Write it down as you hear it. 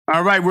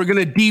All right, we're going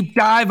to deep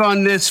dive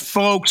on this,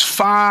 folks.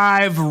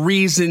 5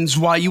 reasons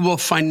why you will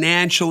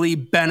financially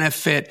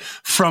benefit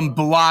from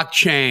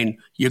blockchain.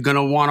 You're going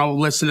to want to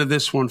listen to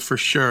this one for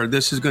sure.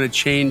 This is going to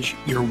change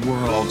your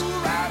world.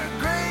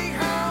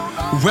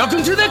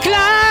 Welcome to The Climb!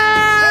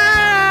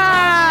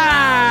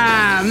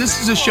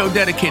 This is a show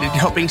dedicated to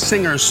helping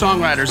singers,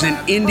 songwriters, and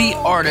indie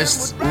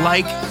artists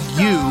like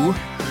you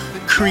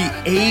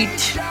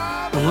create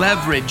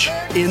leverage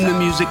in the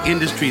music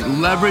industry.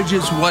 Leverage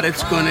is what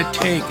it's going to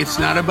take. It's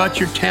not about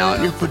your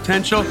talent and your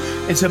potential.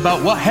 It's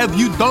about what have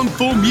you done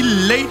for me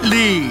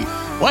lately?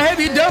 What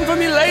have you done for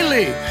me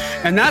lately?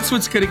 And that's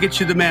what's going to get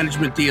you the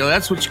management deal.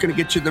 That's what's going to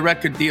get you the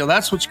record deal.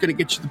 That's what's going to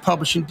get you the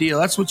publishing deal.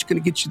 That's what's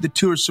going to get you the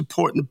tour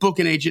support and the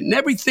booking agent. And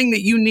everything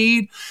that you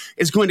need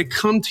is going to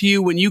come to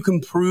you when you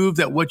can prove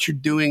that what you're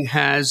doing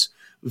has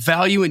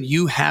value and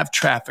you have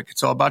traffic.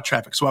 It's all about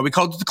traffic. So why we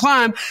called it The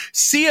Climb.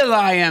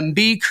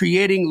 CLIMB,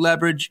 creating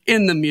leverage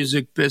in the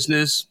music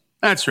business.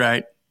 That's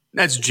right.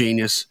 That's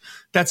genius.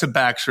 That's a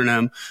Baxter.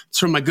 It's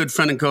from my good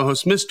friend and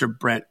co-host, Mr.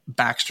 Brent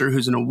Baxter,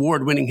 who's an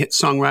award-winning hit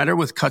songwriter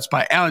with cuts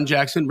by Alan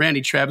Jackson,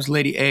 Randy Travis,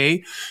 Lady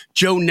A,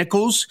 Joe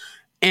Nichols,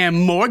 and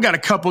more. Got a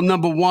couple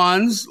number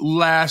ones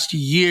last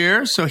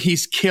year, so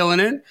he's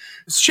killing it.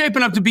 It's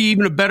shaping up to be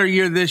even a better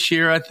year this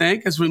year, I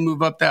think, as we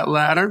move up that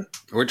ladder.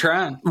 We're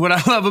trying. What I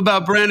love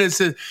about Brent is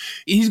that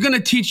he's going to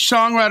teach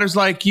songwriters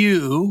like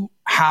you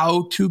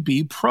how to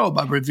be pro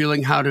by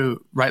revealing how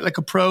to write like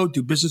a pro,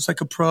 do business like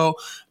a pro,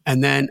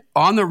 and then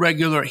on the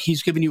regular,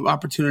 he's giving you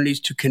opportunities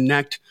to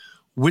connect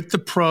with the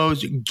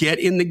pros, get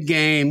in the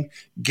game,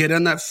 get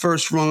on that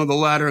first rung of the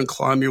ladder and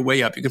climb your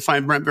way up. You can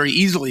find Brent very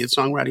easily at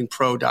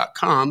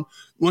songwritingpro.com.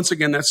 Once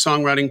again, that's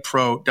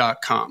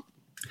songwritingpro.com.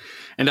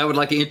 And I would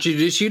like to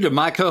introduce you to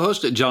my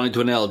co-host, Johnny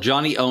Dwinell.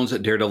 Johnny owns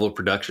Daredevil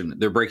Production.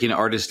 They're breaking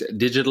artists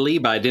digitally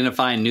by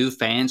identifying new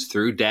fans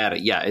through data.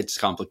 Yeah, it's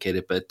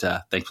complicated, but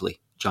thankfully,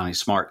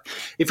 Johnny's smart.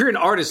 If you're an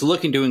artist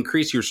looking to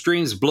increase your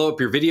streams, blow up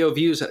your video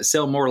views,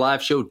 sell more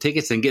live show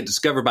tickets, and get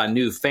discovered by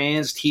new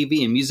fans,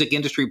 TV, and music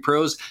industry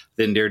pros,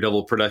 then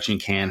Daredevil Production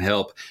can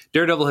help.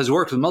 Daredevil has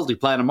worked with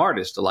multi-platinum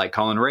artists like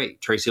Colin Ray,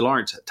 Tracy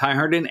Lawrence, Ty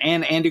Herndon,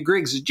 and Andy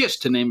Griggs,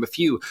 just to name a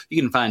few.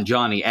 You can find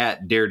Johnny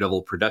at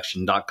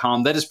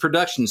daredevilproduction.com. That is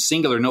production,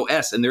 singular, no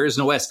S, and there is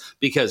no S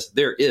because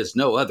there is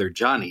no other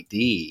Johnny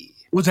D.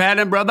 What's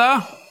happening,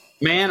 brother?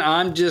 Man,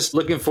 I'm just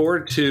looking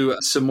forward to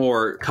some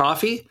more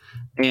coffee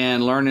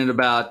and learning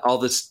about all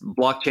this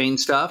blockchain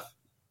stuff.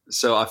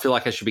 So I feel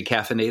like I should be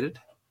caffeinated.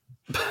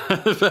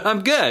 But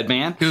I'm good,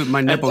 man. Dude,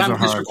 my nipples are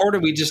hard.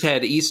 Recorded, we just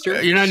had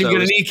Easter. You're not even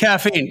going to need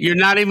caffeine. You're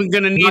not even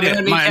going to need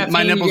it.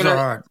 My nipples are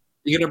hard.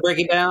 You're going to break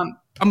it down?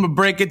 I'm going to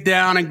break it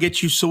down and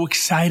get you so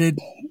excited.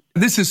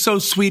 This is so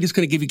sweet, it's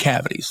going to give you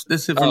cavities.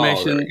 This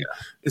information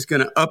is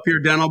going to up your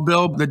dental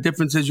bill. The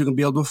difference is you're going to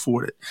be able to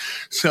afford it.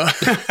 So,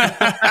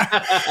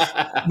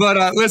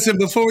 but listen,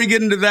 before we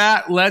get into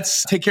that,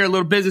 let's take care of a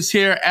little business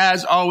here.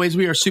 As always,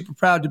 we are super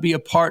proud to be a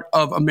part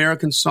of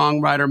American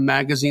Songwriter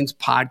Magazine's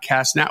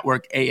podcast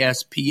network,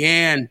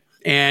 ASPN.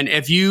 And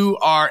if you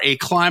are a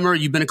climber,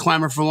 you've been a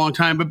climber for a long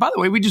time. But by the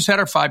way, we just had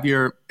our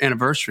 5-year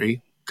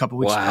anniversary a couple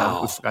weeks ago.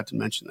 We forgot to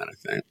mention that, I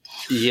think.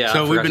 Yeah.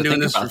 So we've been doing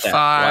this for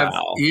 5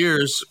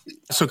 years.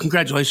 So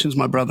congratulations,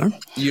 my brother.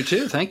 You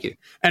too. Thank you.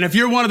 And if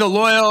you're one of the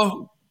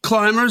loyal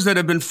climbers that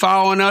have been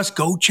following us,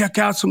 go check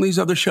out some of these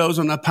other shows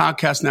on the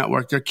podcast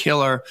network. They're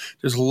killer.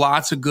 There's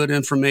lots of good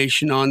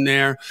information on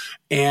there.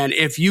 And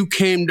if you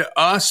came to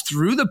us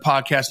through the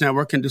podcast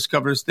network and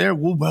discovered us there,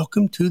 well,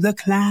 welcome to The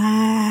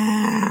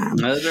Climb.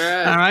 That's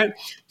right. All right.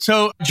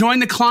 So join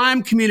the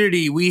Climb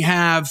community. We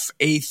have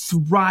a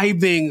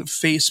thriving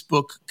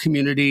Facebook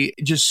community.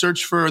 Just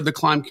search for the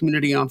Climb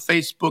community on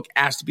Facebook.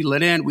 Ask to be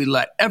let in. We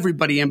let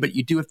everybody in, but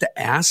you do have to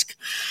ask.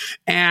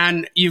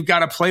 And you've got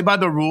to play by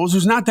the rules.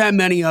 There's not that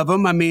many of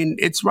them. I mean,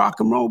 it's rock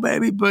and roll,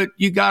 baby, but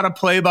you got to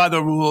play by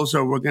the rules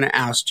or we're going to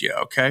oust you,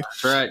 okay?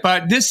 That's right.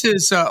 But this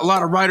is a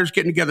lot of writers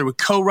getting together with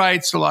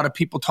co-writes, a lot of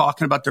people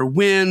talking about their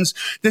wins.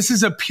 This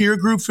is a peer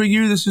group for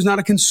you. This is not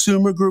a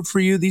consumer group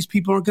for you. These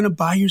people aren't going to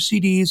buy your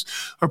CDs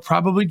or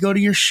probably go to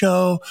your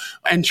show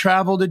and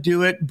travel to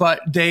do it,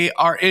 but they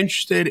are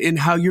interested in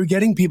how you're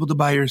getting people to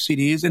buy your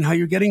CDs and how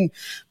you're getting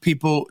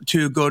people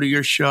to go to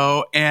your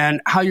show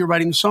and how you're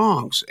writing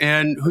songs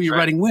and who you're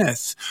writing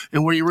with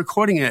and where you're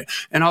recording it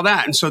and all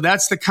that. And so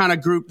that's the kind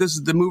of group. This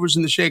is the movers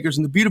and the shakers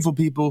and the beautiful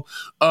people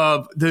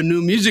of the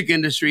new music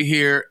industry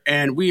here.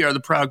 And we are the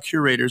proud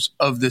curators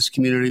of this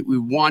community. We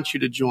want you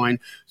to join.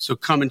 So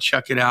come and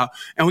check it out.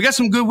 And we got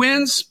some good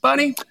wins,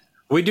 buddy.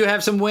 We do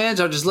have some wins.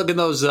 I'm just looking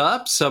those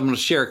up. So I'm going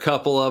to share a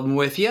couple of them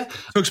with you.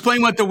 So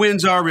explain what the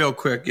wins are real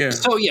quick. Yeah.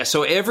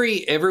 So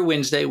every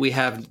Wednesday we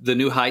have the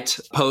New Heights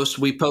post.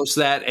 We post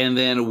that and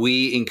then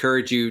we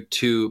encourage you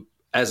to,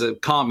 as a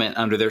comment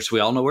under there, so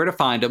we all know where to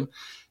find them.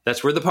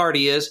 That's where the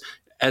party is.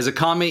 As a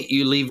comment,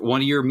 you leave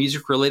one of your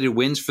music-related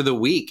wins for the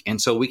week.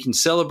 And so we can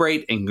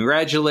celebrate and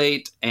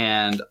congratulate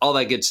and all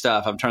that good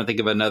stuff. I'm trying to think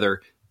of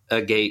another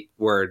gate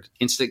word.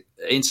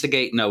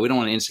 Instigate? No, we don't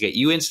want to instigate.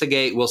 You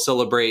instigate, we'll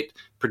celebrate,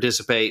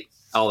 participate,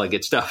 all that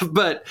good stuff.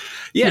 But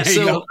yeah,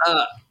 so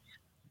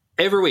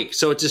every week.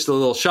 So it's just a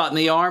little shot in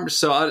the arm.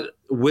 So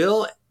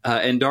Will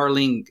and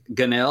Darlene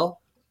Gunnell,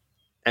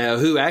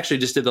 who actually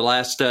just did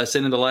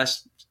sent in the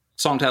last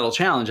song title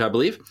challenge, I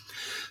believe.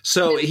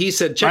 So he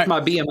said, check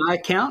my BMI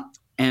account,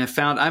 and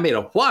found I made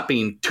a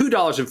whopping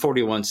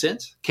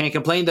 $2.41. Can't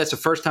complain. That's the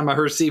first time I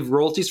received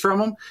royalties from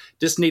them.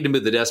 Just need to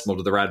move the decimal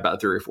to the right about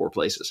 3 or 4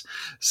 places.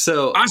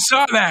 So I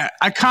saw that.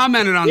 I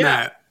commented on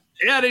that.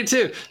 Yeah, I do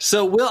too.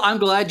 So, Will, I'm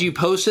glad you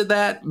posted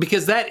that,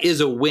 because that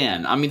is a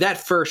win. I mean, that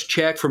first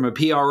check from a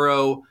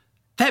PRO,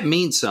 that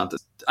means something.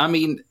 I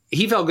mean,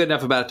 he felt good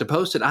enough about it to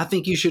post it. I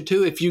think you should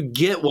too. If you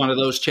get one of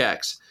those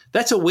checks,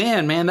 that's a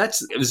win, man.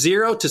 That's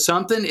 0 to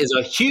something is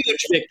a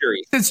huge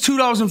victory. It's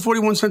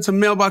 $2.41 of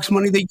mailbox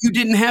money that you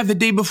didn't have the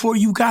day before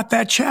you got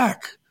that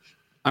check.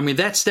 I mean,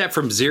 that step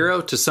from 0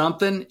 to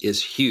something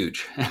is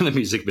huge in the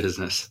music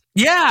business.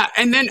 Yeah.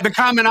 And then the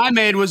comment I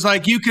made was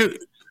like, you can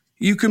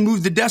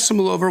move the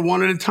decimal over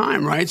one at a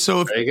time, right?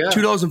 So if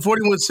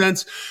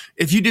 $2.41,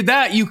 if you did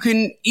that, you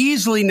can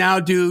easily now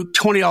do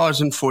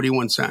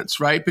 $20.41,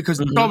 right?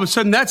 Because all of a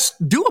sudden that's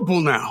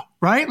doable now,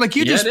 right? Like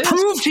you just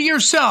prove to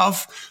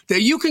yourself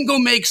that you can go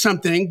make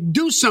something,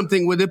 do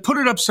something with it, put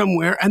it up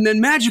somewhere, and then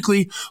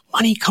magically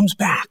money comes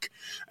back.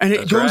 And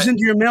it goes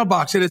into your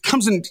mailbox, and it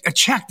comes in a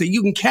check that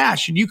you can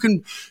cash, and you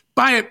can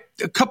buy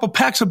a couple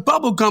packs of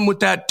bubble gum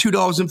with that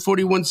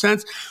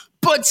 $2.41.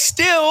 But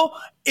still,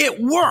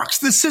 it works.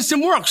 The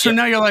system works. So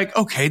now you're like,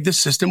 okay, the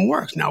system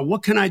works. Now,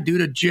 what can I do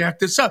to jack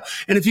this up?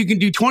 And if you can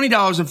do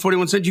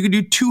 $20.41, you can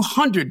do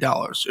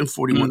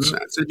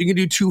 $200.41. If you can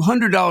do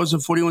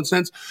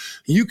 $200.41,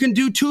 you can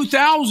do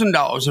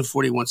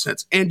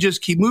 $2,000.41. And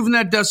just keep moving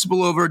that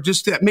decimal over.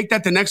 Just to make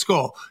that the next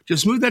goal.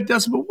 Just move that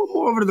decimal one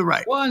more over to the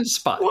right. One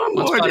spot. One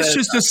more. It's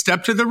just a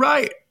step to the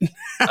right.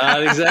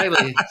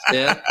 Exactly.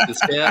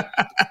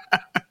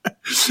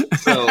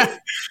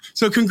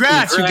 So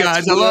congrats, you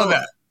guys. I love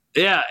that.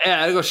 Yeah,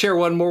 I'll go share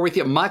one more with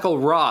you. Michael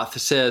Roth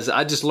says,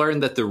 I just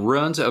learned that The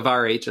Runs of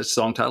Our Age, that's a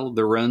song title,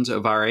 The Runs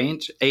of Our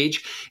Age,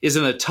 is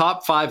in the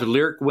top 5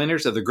 lyric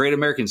winners of the Great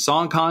American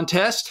Song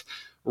Contest.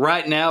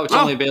 Right now, it's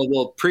only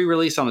available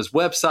pre-release on his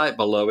website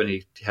below, and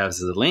he has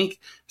the link.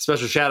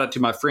 Special shout out to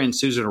my friend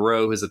Susan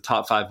Rowe, who's a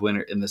top 5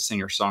 winner in the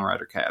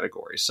singer-songwriter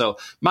category. So,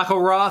 Michael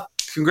Roth,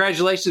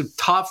 congratulations,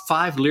 top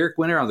 5 lyric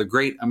winner on the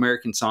Great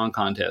American Song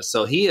Contest.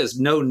 So he is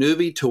no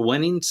newbie to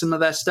winning some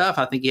of that stuff.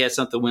 I think he had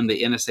something win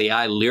the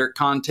NSAI lyric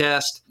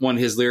contest, won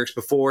his lyrics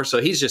before.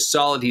 So he's just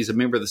solid. He's a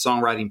member of the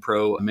Songwriting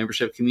Pro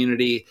membership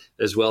community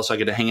as well. So I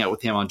get to hang out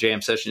with him on jam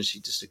sessions.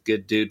 He's just a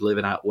good dude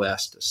living out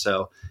west.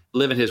 So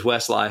living his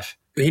West life.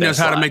 He knows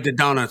how to make the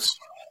donuts.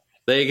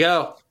 There you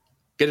go.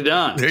 Get it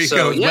done. There you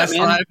go. West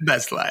life,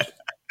 best life.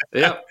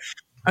 Yep.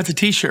 That's a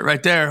T-shirt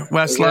right there.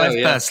 West life,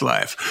 best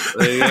life.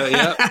 There you go.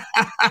 Yep.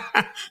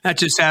 That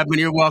just happened.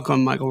 You're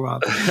welcome, Michael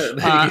Roth.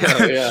 There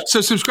you go.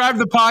 So subscribe to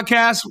the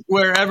podcast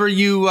wherever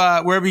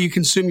you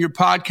consume your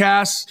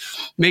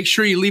podcasts. Make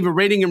sure you leave a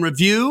rating and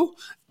review.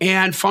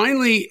 And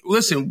finally,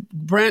 listen,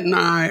 Brent and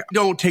I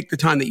don't take the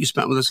time that you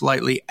spent with us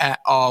lightly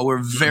at all.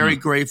 We're very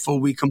grateful.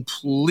 We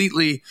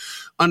completely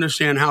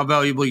understand how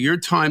valuable your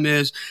time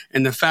is,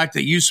 and the fact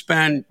that you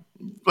spend,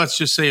 let's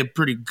just say, a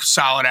pretty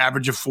solid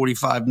average of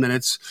 45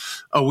 minutes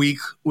a week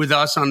with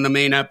us on the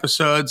main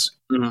episodes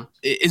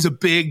is a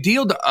big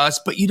deal to us.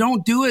 But you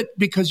don't do it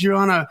because you're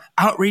on a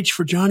Outreach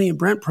for Johnny and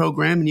Brent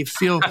program and you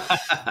feel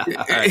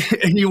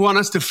and you want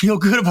us to feel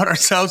good about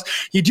ourselves.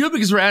 You do it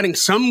because we're adding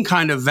some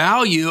kind of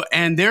value,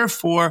 and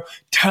therefore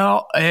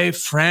tell a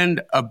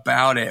friend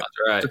about it. That's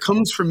right. If it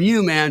comes from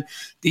you, man,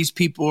 these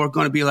people are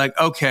going to be like,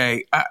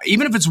 okay,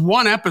 even if it's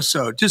one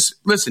episode, just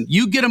listen,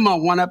 you get them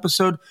on one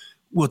episode,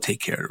 we'll take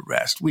care of the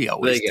rest. We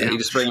always do. You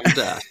just bring them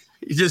down.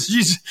 You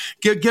just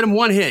get them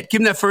one hit. Give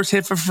them that first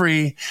hit for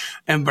free,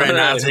 and Brent and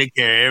I'll take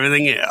care of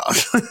everything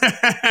else.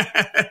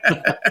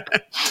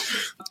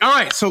 All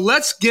right, so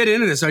let's get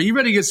into this. Are you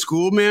ready to get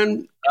schooled,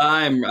 man?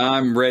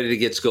 I'm ready to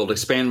get schooled.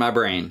 Expand my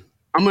brain.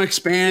 I'm going to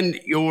expand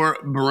your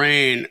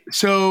brain.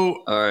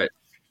 So, all right.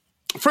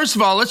 First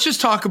of all, let's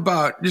just talk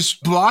about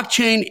just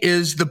blockchain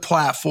is the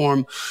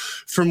platform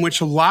from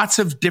which lots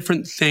of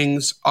different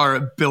things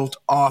are built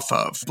off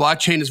of.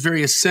 Blockchain is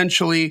very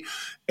essentially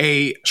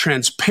a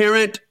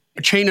transparent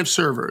chain of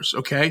servers,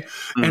 okay?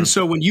 And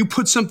so when you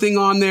put something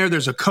on there,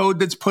 there's a code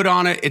that's put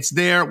on it. It's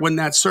there. When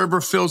that server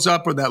fills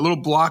up or that little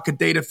block of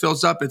data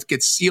fills up, it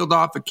gets sealed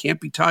off. It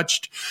can't be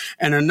touched.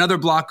 And another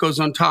block goes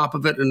on top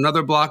of it.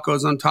 Another block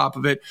goes on top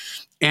of it.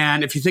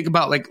 And if you think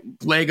about like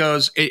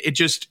Legos,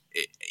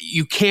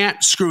 you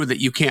can't screw with it.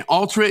 You can't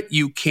alter it.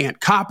 You can't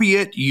copy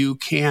it. You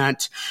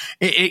can't.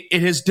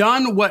 It has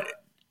done what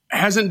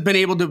hasn't been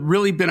able to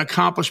really been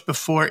accomplished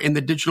before in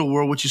the digital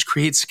world, which is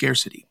create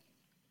scarcity.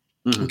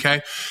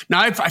 Okay.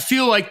 Now, I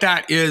feel like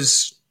that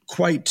is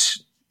quite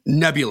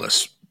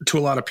nebulous to a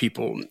lot of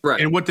people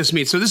and what this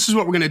means. So this is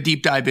what we're going to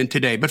deep dive in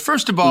today. But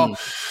first of all,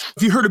 if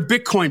you heard of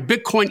Bitcoin,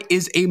 Bitcoin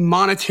is a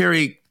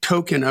monetary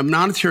token, a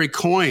monetary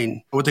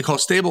coin, what they call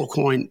stable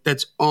coin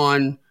that's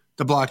on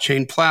the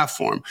blockchain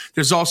platform.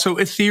 There's also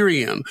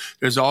Ethereum.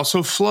 There's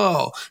also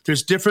Flow.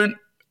 There's different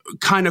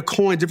kind of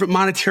coin, different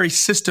monetary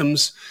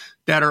systems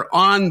that are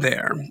on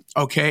there,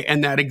 okay,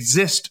 and that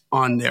exist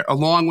on there,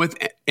 along with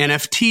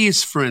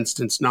NFTs, for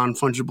instance,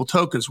 non-fungible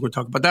tokens. We'll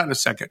talk about that in a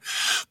second.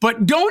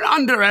 But don't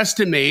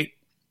underestimate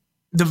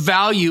the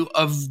value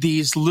of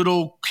these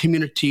little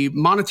community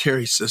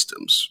monetary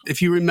systems.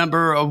 If you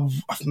remember a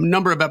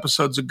number of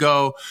episodes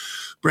ago,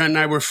 Brent and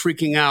I were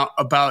freaking out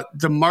about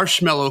the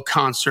Marshmello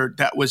concert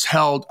that was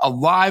held, a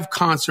live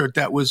concert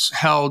that was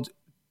held,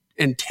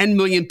 and 10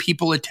 million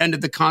people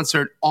attended the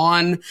concert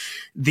on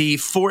the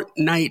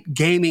Fortnite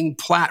gaming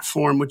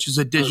platform, which is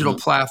a digital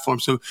platform.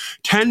 So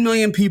 10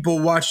 million people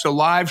watched a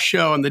live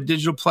show on the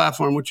digital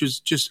platform, which was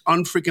just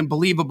unfreaking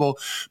believable.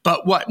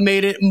 But what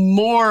made it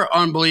more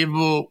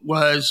unbelievable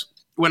was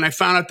when I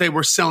found out they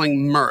were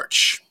selling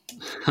merch.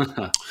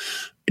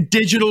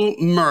 Digital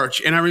merch.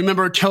 And I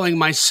remember telling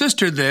my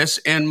sister this,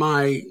 and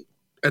my,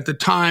 at the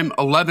time,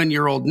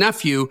 11-year-old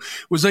nephew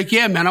was like,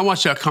 yeah, man, I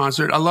watched that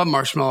concert. I love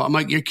Marshmello. I'm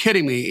like, you're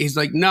kidding me. He's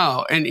like,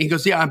 no. And he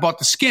goes, yeah, I bought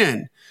the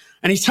skin.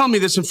 And he's telling me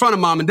this in front of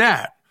mom and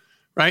dad,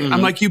 right?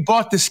 I'm like, you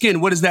bought the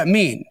skin. What does that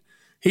mean?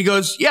 He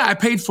goes, yeah, I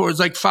paid for it. It's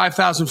like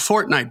 5,000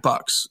 Fortnite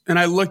bucks. And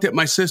I looked at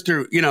my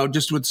sister, you know,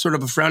 just with sort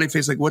of a frowny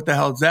face, like, what the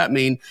hell does that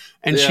mean?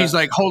 And she's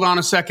like, hold on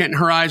a second. And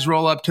her eyes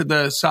roll up to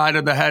the side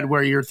of the head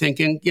where you're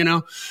thinking, you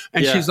know,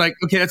 and she's like,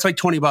 okay, that's like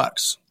 20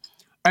 bucks.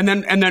 And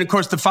then, of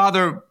course, the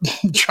father,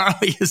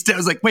 Charlie, his dad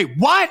was like, wait,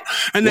 what?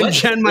 And then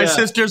Jen, my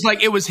sister's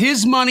like, it was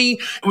his money.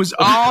 It was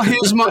all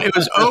his money. It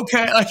was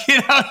okay. Like, you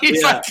know,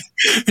 he's like,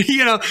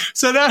 you know,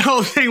 so that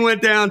whole thing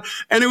went down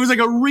and it was like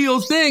a real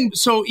thing.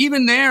 So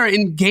even there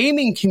in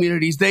gaming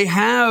communities, they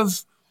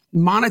have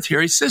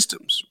monetary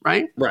systems,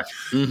 right? Right.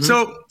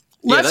 So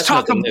let's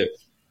talk about,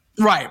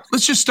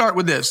 let's just start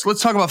with this.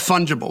 Let's talk about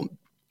fungible.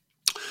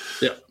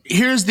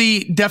 Here's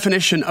the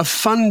definition of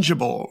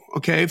fungible,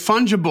 okay?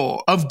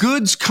 Fungible, of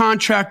goods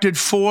contracted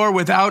for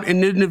without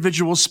an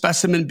individual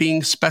specimen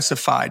being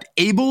specified,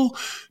 able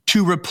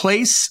to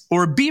replace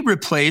or be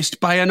replaced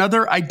by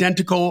another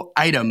identical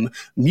item,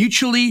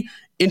 mutually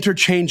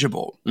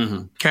interchangeable,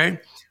 okay?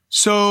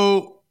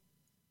 So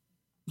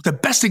the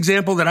best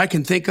example that I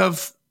can think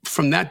of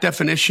from that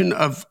definition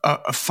of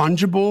a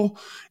fungible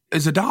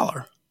is a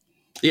dollar.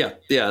 Yeah.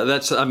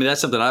 That's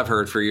something I've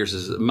heard for years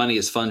is money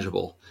is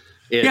fungible.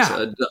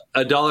 It's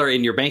a dollar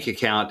in your bank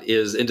account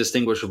is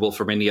indistinguishable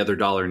from any other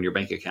dollar in your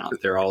bank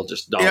account. They're all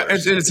just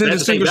dollars. Yeah, it's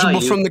indistinguishable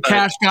from the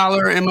cash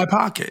dollar in my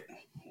pocket.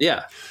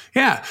 Yeah.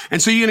 Yeah.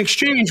 And so you can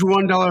exchange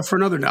 $1 for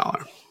another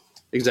dollar.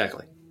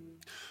 Exactly.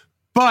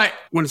 But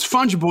when it's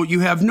fungible,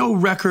 you have no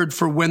record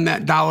for when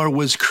that dollar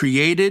was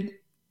created,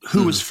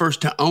 who was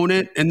first to own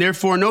it, and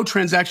therefore no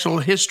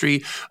transactional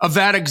history of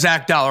that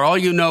exact dollar. All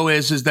you know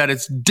is that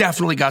it's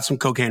definitely got some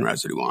cocaine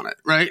residue on it,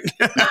 right?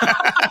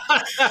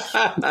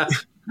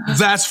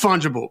 That's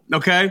fungible,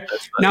 okay?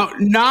 Now,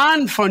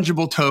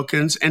 non-fungible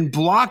tokens and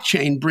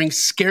blockchain bring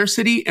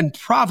scarcity and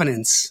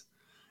provenance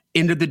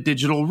into the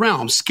digital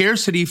realm.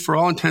 Scarcity, for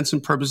all intents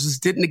and purposes,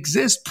 didn't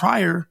exist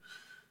prior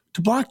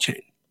to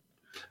blockchain.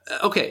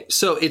 Okay,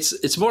 so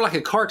it's more like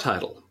a car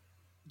title.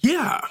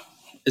 Yeah.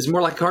 It's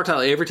more like a car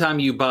title. Every time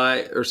you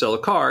buy or sell a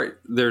car,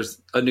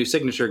 there's a new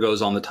signature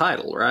goes on the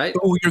title, right?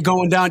 Oh, you're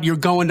going down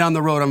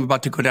the road I'm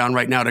about to go down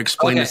right now to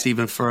explain this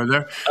even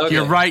further. Okay.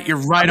 You're right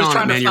on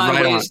it, man. You're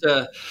right on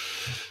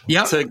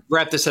it. To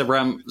wrap this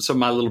around so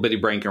my little bitty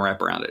brain can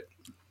wrap around it.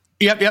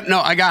 Yep. No,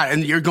 I got it.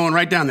 And you're going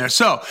right down there.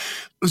 So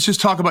let's just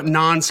talk about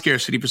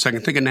non-scarcity for a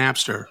second. Think of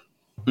Napster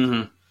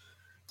and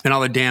all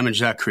the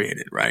damage that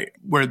created, right?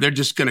 Where they're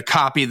just going to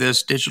copy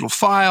this digital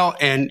file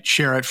and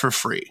share it for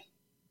free.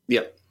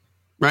 Yep.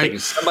 Right?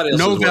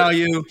 No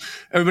value.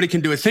 Everybody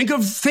can do it. Think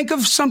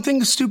of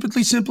something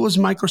stupidly simple as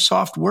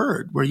Microsoft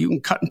Word, where you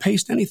can cut and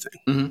paste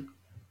anything.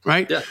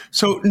 Right? Yeah.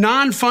 So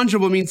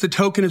non-fungible means the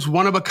token is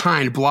one of a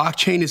kind.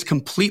 Blockchain is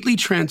completely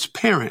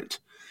transparent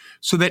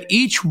so that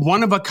each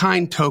one of a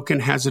kind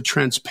token has a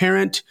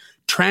transparent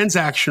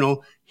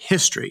transactional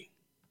history.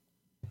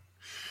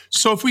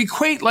 So if we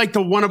equate like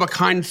the one of a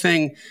kind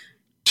thing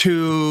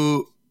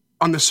to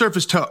on the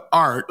surface to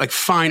art, like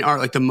fine art,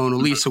 like the Mona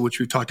Lisa, which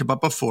we've talked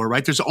about before,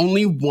 right? There's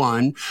only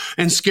one,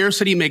 and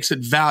scarcity makes it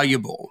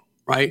valuable,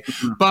 right?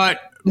 But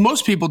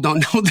most people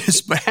don't know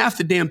this, but half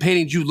the damn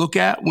paintings you look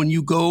at when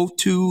you go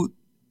to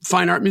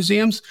fine art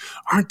museums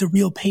aren't the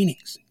real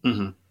paintings.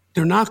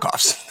 They're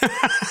knockoffs.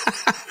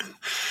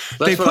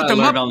 That's what I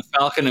learned on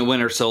Falcon and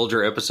Winter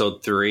Soldier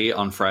episode 3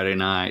 on Friday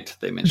night.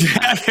 They mentioned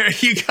that. There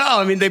you go.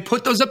 I mean, they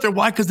put those up there.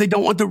 Why? Because they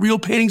don't want the real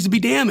paintings to be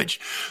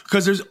damaged.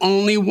 Because there's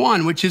only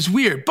one, which is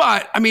weird.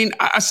 But, I mean,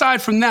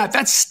 aside from that,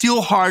 that's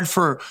still hard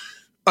for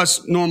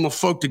us normal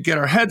folk to get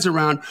our heads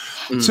around.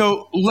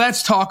 So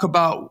let's talk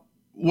about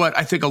what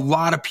I think a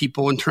lot of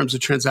people in terms of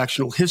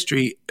transactional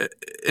history,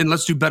 and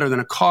let's do better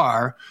than a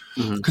car,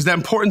 because the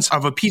importance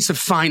of a piece of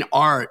fine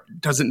art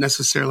doesn't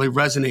necessarily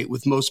resonate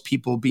with most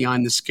people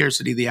beyond the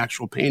scarcity of the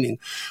actual painting.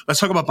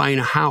 Let's talk about buying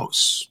a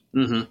house.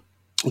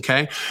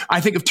 Okay.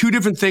 I think of two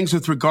different things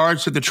with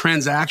regards to the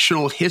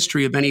transactional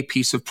history of any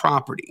piece of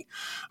property.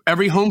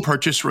 Every home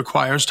purchase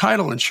requires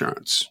title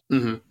insurance.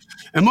 Mm-hmm.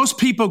 And most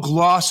people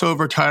gloss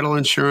over title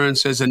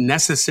insurance as a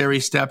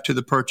necessary step to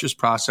the purchase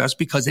process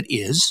because it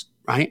is,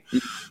 right?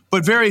 Mm-hmm.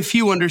 But very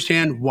few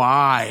understand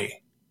why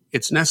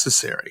it's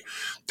necessary.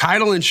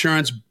 Title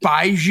insurance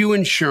buys you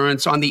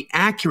insurance on the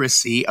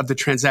accuracy of the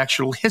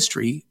transactional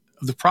history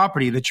of the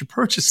property that you're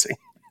purchasing.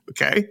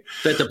 Okay.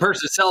 That the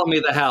person selling me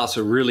the house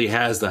really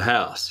has the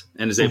house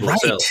and is able to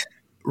sell it.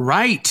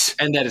 Right.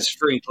 And that it's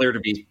free and clear to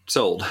be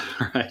sold.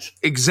 Right.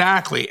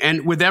 Exactly.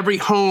 And with every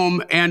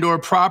home and or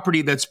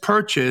property that's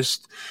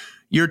purchased,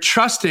 you're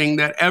trusting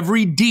that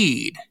every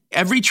deed,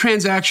 every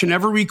transaction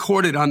ever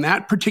recorded on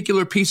that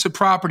particular piece of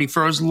property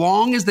for as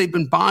long as they've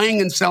been buying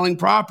and selling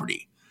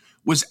property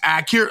was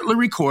accurately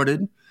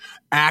recorded,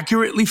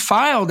 accurately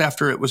filed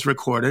after it was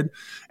recorded,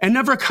 and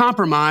never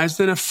compromised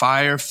in a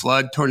fire,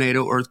 flood,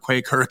 tornado,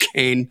 earthquake,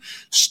 hurricane,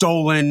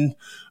 stolen,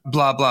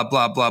 blah, blah,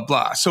 blah, blah,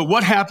 blah. So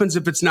what happens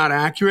if it's not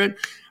accurate?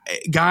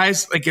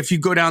 Guys, like if you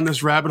go down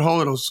this rabbit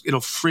hole,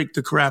 it'll freak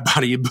the crap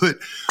out of you. But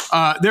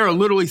there are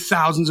literally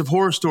thousands of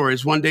horror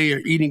stories. One day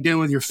you're eating dinner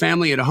with your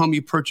family at a home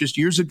you purchased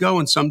years ago,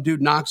 and some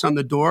dude knocks on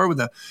the door with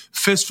a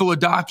fistful of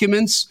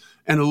documents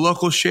and a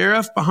local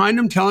sheriff behind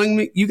him telling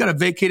me you got to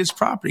vacate his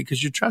property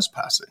because you're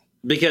trespassing.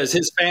 Because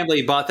his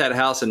family bought that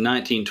house in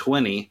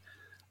 1920,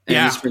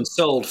 and it's been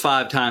sold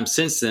 5 times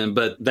since then,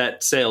 but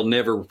that sale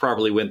never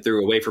probably went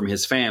through away from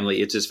his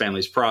family. It's his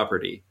family's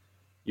property.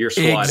 You're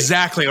swatting.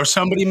 Exactly. Or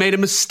somebody made a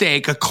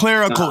mistake, a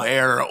clerical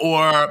error,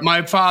 or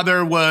my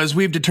father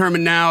we've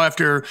determined now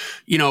after,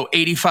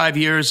 85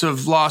 years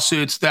of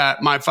lawsuits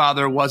that my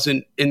father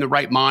wasn't in the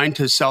right mind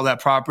to sell that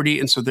property.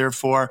 And so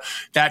therefore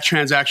that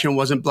transaction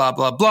wasn't blah,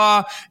 blah,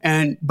 blah.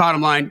 And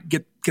bottom line,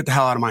 get the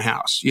hell out of my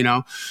house,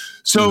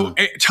 So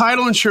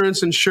title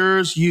insurance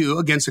insures you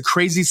against a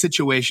crazy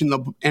situation,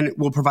 and it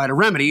will provide a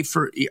remedy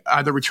for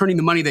either returning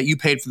the money that you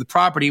paid for the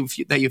property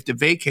that you have to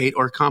vacate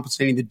or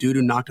compensating the dude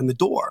who knocked on the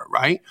door,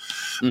 right?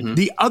 Mm-hmm.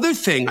 The other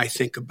thing I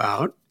think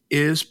about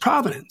is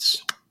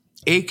provenance,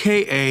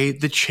 AKA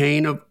the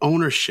chain of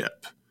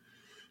ownership.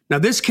 Now,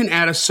 this can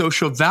add a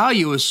social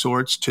value of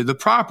sorts to the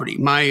property.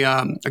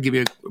 I'll give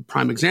you a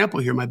prime example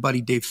here. My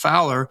buddy Dave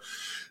Fowler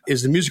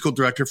is the musical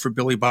director for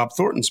Billy Bob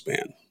Thornton's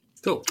band.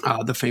 Cool.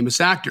 The famous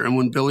actor. And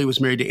when Billy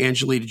was married to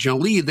Angelina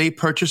Jolie, they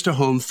purchased a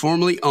home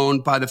formerly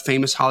owned by the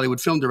famous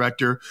Hollywood film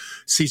director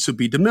Cecil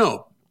B.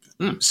 DeMille.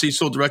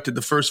 Cecil directed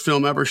the first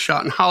film ever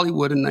shot in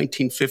Hollywood in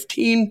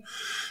 1915.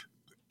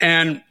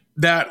 And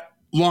that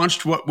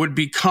launched what would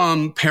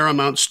become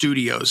Paramount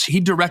Studios. He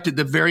directed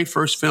the very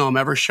first film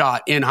ever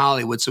shot in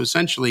Hollywood. So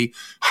essentially,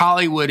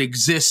 Hollywood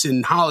exists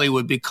in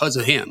Hollywood because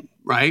of him,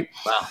 right?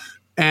 Wow.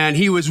 And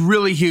he was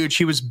really huge.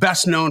 He was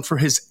best known for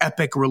his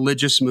epic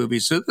religious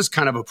movies. So this is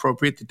kind of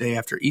appropriate the day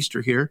after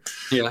Easter here.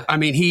 Yeah. I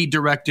mean, he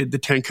directed the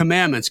 10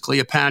 Commandments,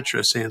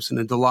 Cleopatra, Samson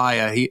and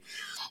Delilah.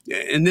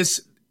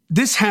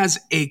 This has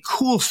a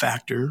cool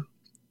factor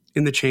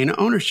in the chain of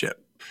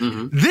ownership.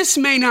 Mm-hmm. This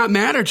may not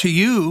matter to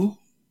you,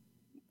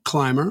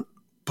 Clymer,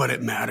 but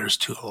it matters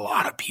to a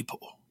lot of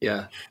people.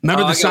 Yeah.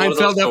 Remember the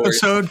Seinfeld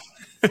episode?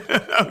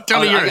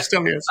 Tell me yours.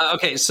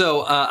 Okay,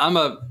 so I'm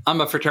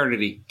a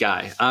fraternity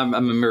guy. I'm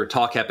a member of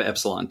Tau Kappa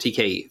Epsilon,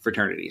 TKE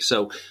fraternity.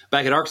 So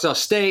back at Arkansas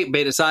State,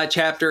 Beta Psi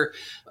chapter,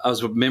 I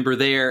was a member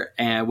there.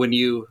 And when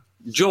you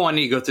join,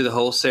 you go through the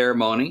whole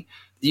ceremony.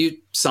 You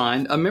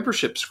sign a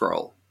membership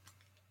scroll.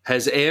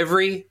 Has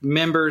every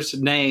member's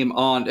name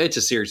on. It's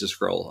a series of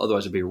scroll.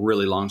 Otherwise, it'd be a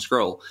really long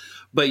scroll.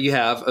 But you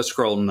have a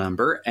scroll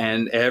number,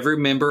 and every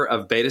member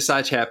of Beta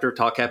Psi chapter,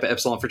 Tau Kappa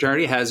Epsilon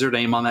fraternity, has their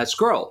name on that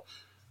scroll.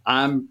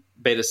 I'm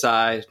Beta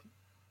Psi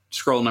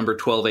scroll number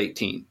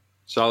 1218.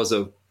 So I was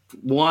a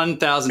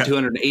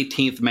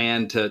 1,218th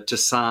man to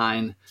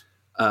sign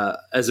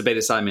as a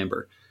Beta Psi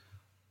member.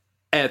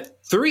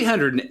 At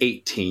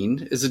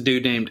 318 is a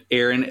dude named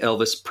Aaron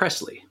Elvis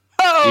Presley.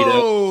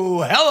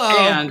 Oh, hello.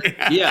 And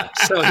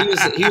so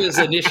he was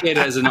initiated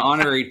as an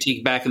honorary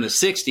teak back in the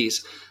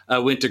 60s.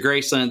 Went to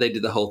Graceland. They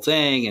did the whole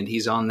thing, and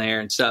he's on there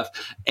and stuff.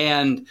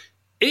 And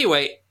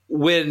anyway,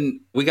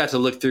 when we got to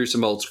look through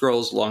some old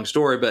scrolls, long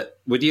story, but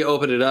when you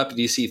open it up and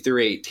you see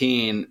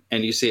 318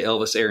 and you see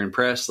Elvis Aaron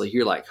Presley,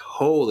 you're like,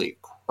 holy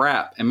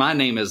crap. And my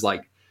name is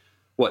like,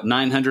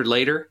 900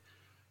 later,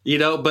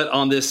 but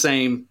on this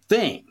same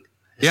thing.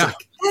 It's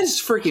like, that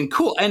is freaking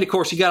cool. And of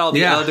course, you got all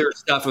the other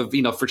stuff of,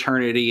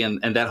 fraternity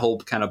and that whole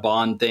kind of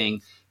bond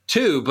thing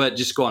too. But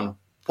just going,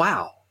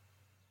 wow,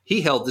 he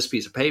held this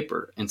piece of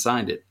paper and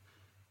signed it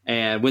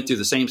and went through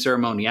the same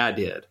ceremony I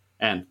did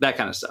and that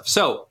kind of stuff.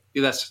 So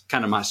that's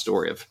kind of my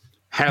story of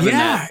having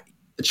that,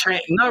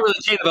 not really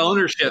chain of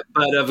ownership,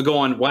 but of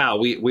going, wow,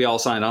 we all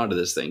signed on to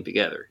this thing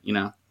together,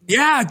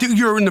 Yeah, dude,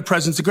 you're in the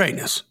presence of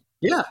greatness.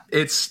 Yeah.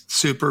 It's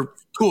super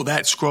cool.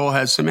 That scroll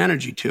has some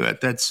energy to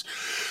it. That's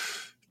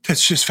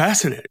just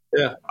fascinating.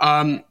 Yeah.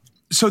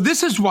 So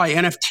this is why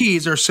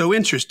NFTs are so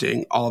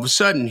interesting all of a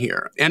sudden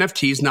here.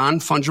 NFTs,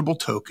 non-fungible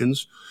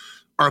tokens,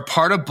 are a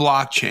part of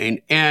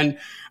blockchain. And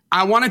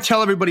I want to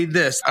tell everybody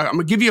this. I'm going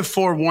to give you a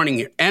forewarning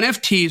here.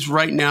 NFTs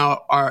right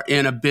now are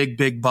in a big,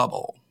 big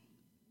bubble.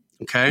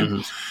 Okay.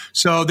 Mm-hmm.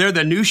 So they're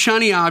the new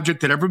shiny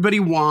object that everybody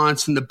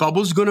wants, and the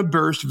bubble's going to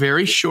burst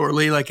very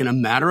shortly, like in a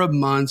matter of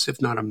months,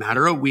 if not a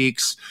matter of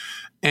weeks.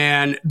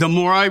 And the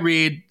more I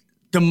read,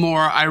 the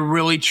more I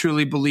really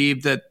truly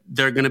believe that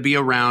they're going to be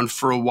around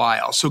for a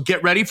while. So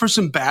get ready for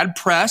some bad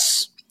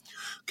press.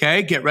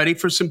 Okay. Get ready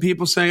for some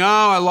people saying, oh,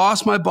 I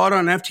lost my butt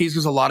on NFTs,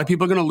 because a lot of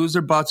people are going to lose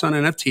their butts on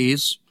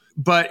NFTs.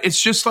 But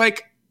it's just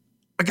like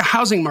a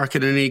housing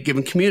market in any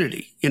given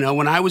community. You know,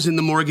 when I was in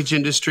the mortgage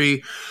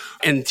industry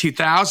in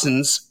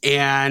 2000s,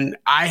 and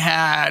I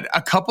had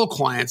a couple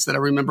clients that I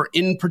remember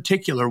in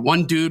particular.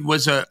 One dude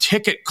was a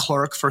ticket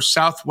clerk for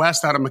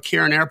Southwest out of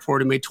McCarran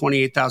Airport, who made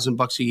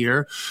 $28,000 a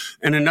year.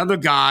 And another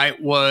guy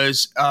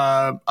was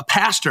a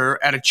pastor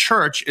at a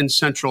church in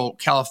Central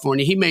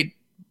California. I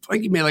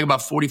think he made like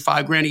about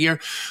 $45,000 a year,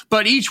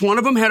 but each one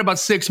of them had about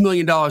 $6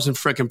 million in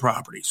frickin'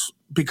 properties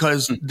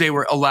because they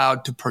were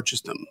allowed to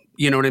purchase them.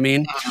 You know what I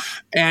mean?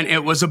 And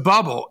it was a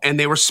bubble, and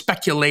they were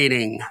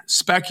speculating,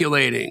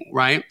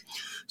 right?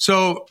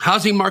 So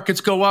housing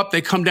markets go up,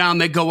 they come down,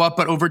 they go up.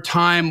 But over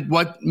time,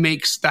 what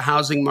makes the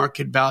housing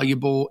market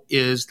valuable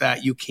is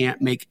that you can't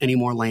make any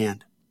more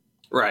land.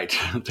 Right.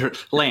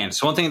 Land.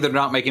 It's one thing they're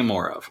not making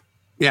more of.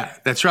 Yeah,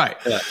 that's right.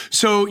 Yeah.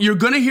 So you're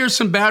going to hear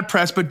some bad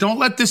press, but don't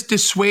let this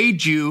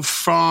dissuade you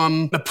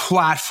from the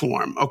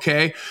platform,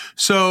 okay?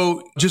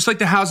 So just like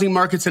the housing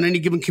markets in any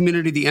given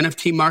community, the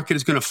NFT market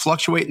is going to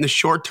fluctuate in the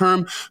short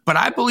term. But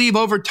I believe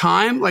over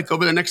time, like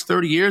over the next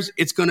 30 years,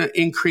 it's going to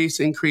increase.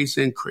 Just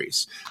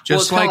well,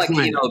 it's like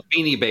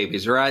Beanie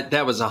Babies, right?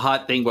 That was a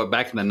hot thing,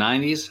 back in the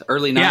 90s,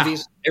 early 90s? Yeah.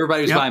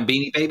 Everybody was buying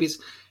Beanie Babies,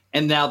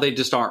 and now they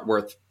just aren't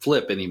worth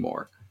flip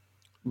anymore.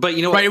 But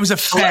you know what? Right, it was a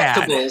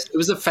fad. It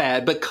was a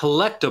fad, but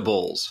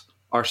collectibles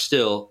are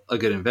still a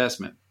good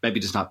investment. Maybe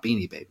just not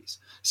Beanie Babies.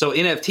 So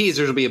NFTs, there's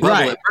going to be a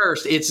bubble at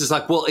first. It's just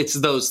like, well, it's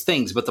those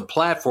things. But the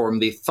platform,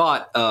 the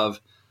thought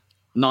of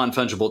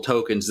non-fungible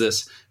tokens,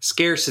 this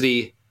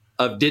scarcity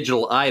of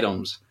digital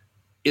items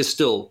is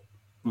still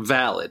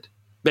valid.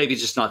 Maybe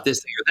just not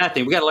this thing or that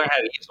thing. We got to learn how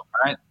to use them,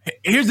 right?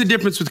 Here's the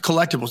difference with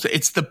collectibles.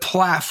 It's the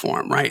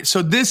platform, right?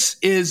 So this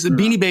is, the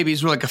Beanie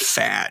Babies were like a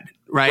fad.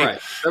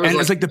 Right. And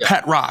it's like the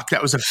pet rock.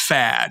 That was a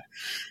fad.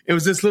 It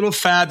was this little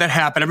fad that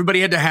happened. Everybody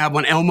had to have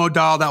one. Elmo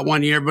doll that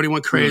one year. Everybody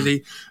went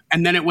crazy.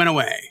 And then it went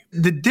away.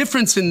 The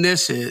difference in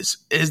this is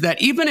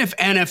that even if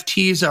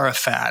NFTs are a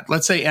fad,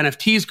 let's say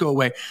NFTs go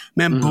away,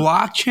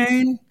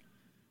 blockchain,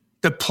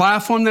 the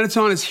platform that it's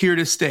on is here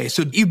to stay.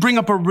 So you bring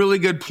up a really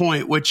good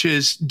point, which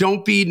is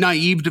don't be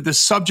naive to the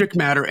subject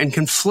matter and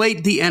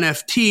conflate the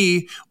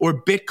NFT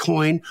or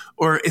Bitcoin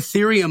or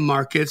Ethereum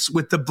markets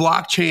with the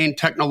blockchain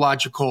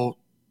technological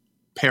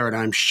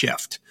paradigm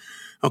shift.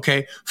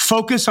 Okay.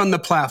 Focus on the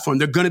platform.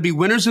 There are going to be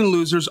winners and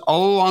losers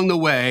all along the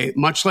way,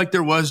 much like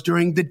there was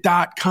during the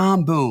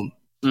 .com boom.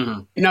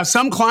 Mm-hmm. Now,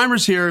 some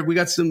climbers here, we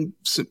got some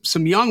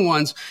young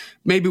ones,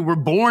 maybe were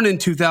born in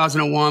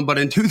 2001, but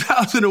in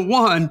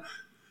 2001,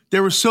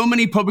 there were so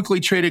many publicly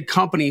traded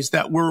companies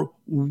that were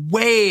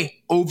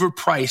way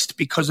overpriced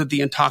because of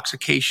the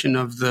intoxication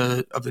of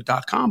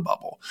the .com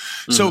bubble.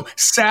 Mm-hmm. So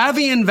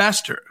savvy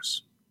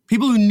investors,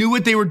 people who knew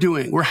what they were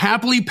doing, were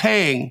happily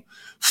paying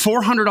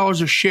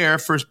 $400 a share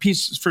for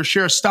a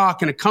share of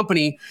stock in a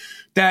company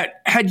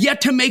that had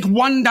yet to make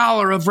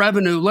 $1 of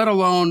revenue, let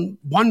alone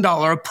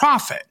 $1 of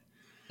profit.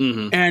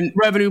 Mm-hmm. And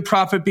revenue,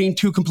 profit being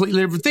two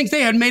completely different things.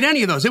 They hadn't made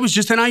any of those. It was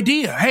just an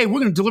idea. Hey,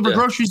 we're going to deliver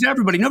groceries to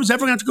everybody. Nobody's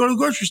ever going to have to go to the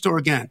grocery store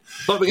again.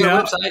 But we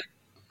got a website.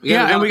 We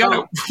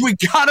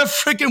got a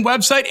freaking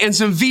website and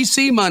some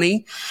VC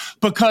money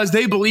because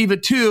they believe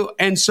it too.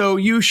 And so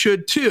you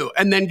should too.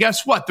 And then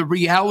guess what? The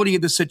reality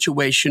of the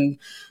situation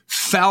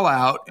fell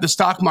out. The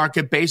stock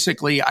market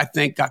basically, I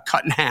think, got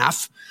cut in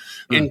half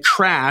and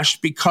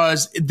crashed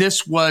because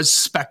this was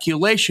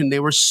speculation. They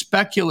were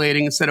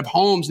speculating instead of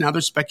homes. Now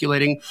they're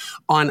speculating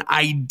on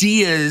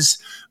ideas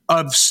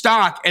of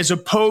stock as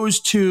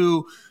opposed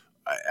to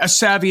a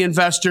savvy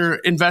investor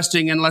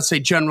investing in, let's say,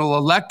 General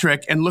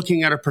Electric and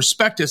looking at a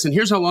prospectus. And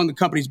here's how long the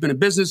company's been in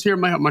business. Here,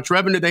 how much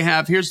revenue they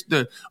have. Here's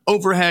the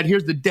overhead.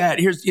 Here's the debt.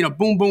 Here's,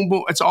 boom, boom,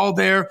 boom. It's all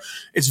there.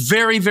 It's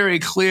very, very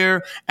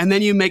clear. And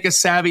then you make a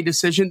savvy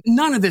decision.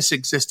 None of this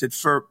existed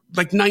for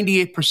like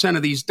 98%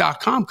 of these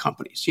 .com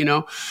companies,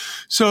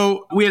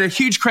 So we had a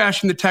huge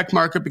crash in the tech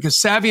market because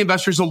savvy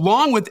investors,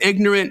 along with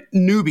ignorant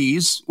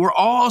newbies, were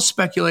all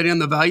speculating on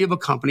the value of a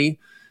company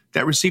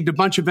that received a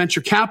bunch of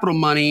venture capital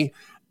money.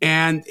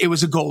 And it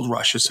was a gold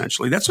rush,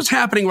 essentially. That's what's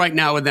happening right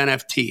now with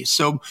NFTs.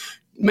 So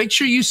make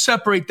sure you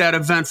separate that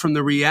event from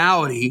the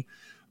reality,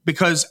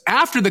 because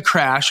after the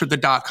crash, or the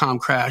 .com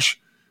crash,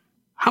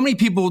 how many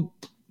people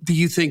do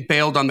you think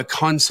bailed on the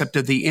concept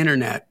of the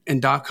internet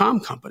and .com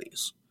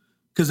companies?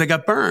 Because they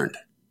got burned.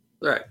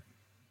 Right.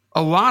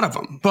 A lot of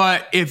them.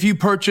 But if you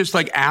purchased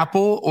like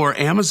Apple or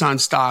Amazon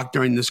stock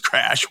during this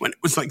crash when it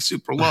was like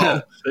super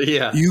low,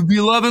 you'd be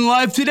loving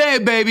life today,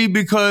 baby,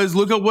 because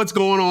look at what's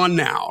going on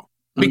now.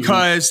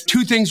 because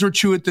two things were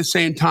true at the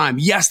same time.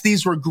 Yes,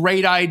 these were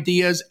great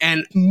ideas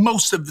and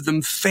most of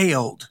them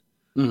failed.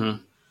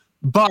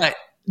 But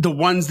the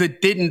ones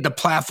that didn't, the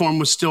platform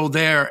was still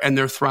there and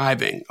they're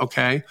thriving.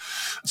 Okay.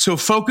 So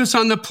focus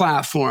on the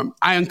platform.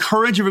 I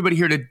encourage everybody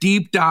here to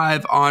deep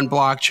dive on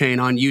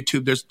blockchain on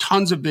YouTube. There's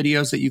tons of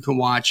videos that you can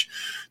watch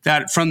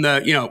that from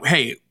the,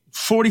 hey,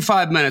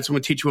 45 minutes, I'm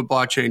going to teach you what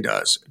blockchain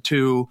does,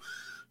 to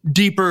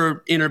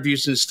deeper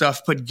interviews and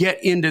stuff. But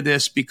get into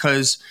this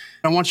because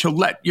I want you to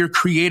let your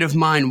creative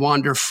mind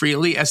wander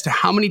freely as to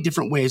how many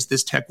different ways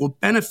this tech will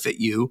benefit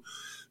you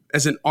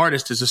as an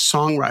artist, as a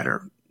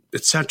songwriter,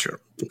 etc.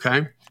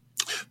 Okay.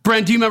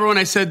 Brent, do you remember when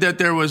I said that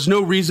there was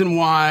no reason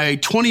why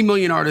 20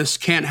 million artists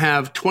can't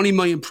have 20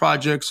 million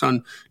projects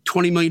on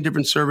 20 million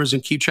different servers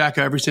and keep track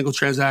of every single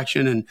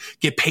transaction and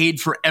get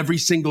paid for every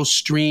single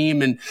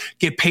stream and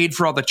get paid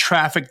for all the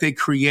traffic they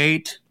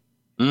create?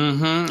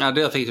 I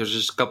do. I think it was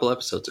just a couple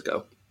episodes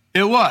ago.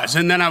 It was.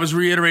 And then I was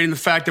reiterating the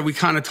fact that we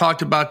kind of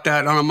talked about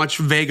that on a much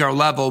vaguer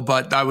level,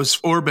 but I was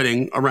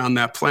orbiting around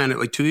that planet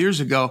like 2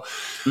 years ago.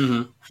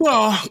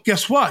 Well,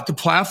 guess what? The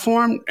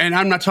platform, and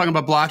I'm not talking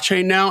about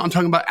blockchain now, I'm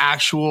talking about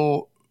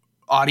actual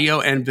audio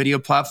and video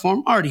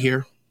platform, already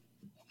here.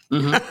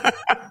 The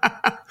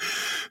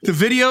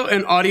video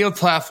and audio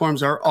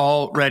platforms are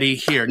already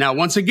here. Now,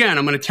 once again,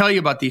 I'm going to tell you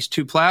about these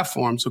two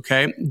platforms,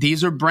 okay?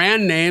 These are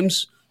brand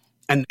names,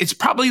 and it's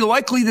probably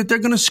likely that they're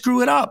going to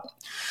screw it up.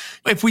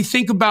 If we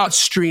think about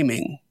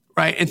streaming,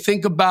 right, and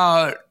think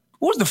about,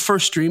 what was the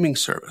first streaming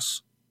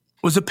service?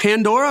 Was it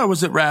Pandora or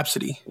was it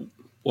Rhapsody?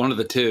 One of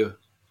the two.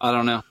 I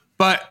don't know.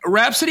 But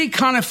Rhapsody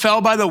kind of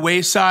fell by the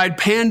wayside.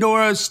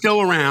 Pandora is still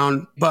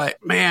around,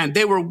 but man,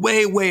 they were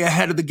way, way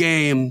ahead of the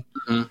game.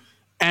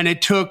 And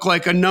it took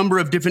like a number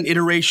of different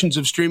iterations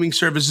of streaming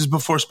services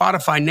before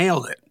Spotify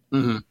nailed it.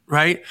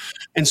 Right?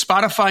 And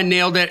Spotify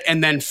nailed it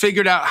and then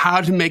figured out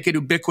how to make it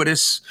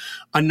ubiquitous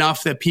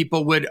enough that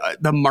people would,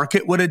 the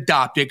market would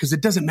adopt it, because it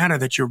doesn't matter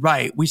that you're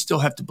right. We still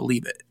have to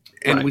believe it.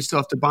 And we still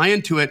have to buy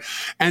into it.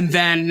 And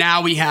then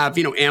now we have,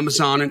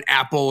 Amazon and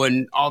Apple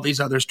and all these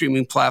other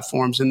streaming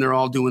platforms, and they're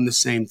all doing the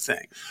same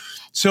thing.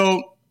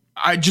 So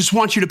I just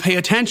want you to pay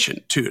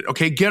attention to it.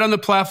 Okay. Get on the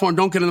platform.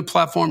 Don't get on the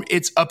platform.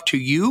 It's up to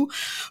you.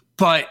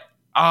 But,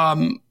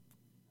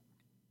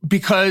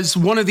 because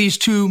one of these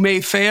two may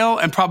fail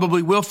and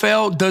probably will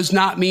fail does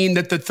not mean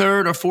that the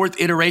third or fourth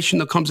iteration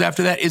that comes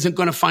after that isn't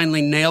going to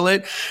finally nail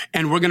it.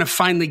 And we're going to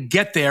finally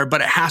get there, but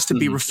it has to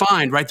be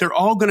refined, right? They're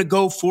all going to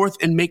go forth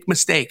and make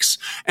mistakes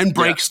and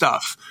break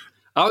stuff.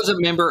 I was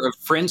a member of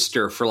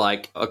Friendster for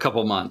like a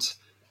couple months.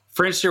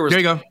 Friendster was,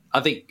 there you go. I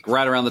think,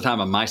 right around the time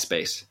of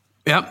MySpace.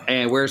 Yep.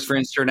 And where's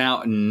Friendster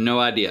now? No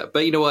idea.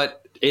 But you know what?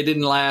 It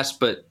didn't last,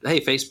 but hey,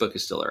 Facebook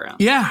is still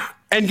around. Yeah.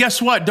 And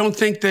guess what? Don't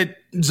think that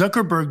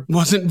Zuckerberg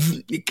wasn't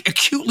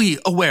acutely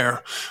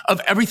aware of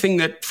everything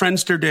that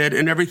Friendster did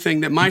and everything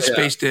that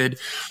MySpace did,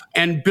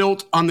 and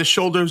built on the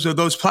shoulders of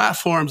those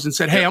platforms and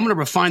said, hey, I'm going to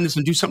refine this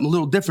and do something a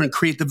little different,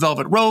 create the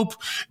velvet rope.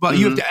 But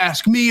you have to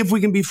ask me if we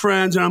can be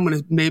friends. And I'm going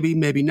to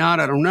maybe not.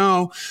 I don't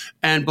know.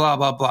 And blah,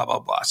 blah, blah, blah,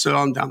 blah. So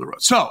on down the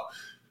road. So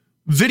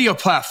video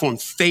platform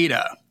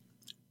Theta,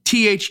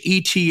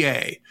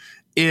 THETA,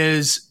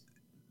 is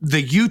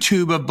the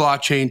YouTube of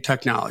blockchain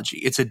technology.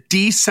 It's a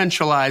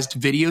decentralized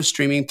video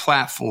streaming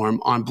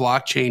platform on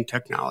blockchain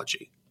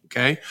technology.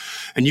 Okay.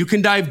 And you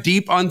can dive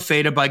deep on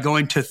Theta by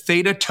going to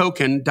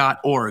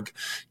thetatoken.org,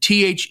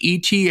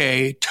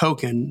 THETA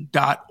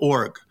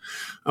token.org.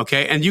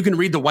 Okay. And you can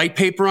read the white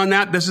paper on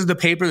that. This is the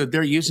paper that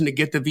they're using to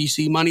get the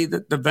VC money,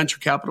 the venture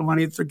capital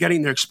money that they're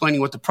getting. They're explaining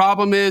what the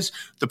problem is,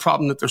 the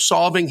problem that they're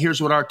solving.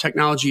 Here's what our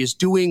technology is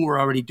doing. We're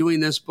already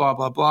doing this, blah,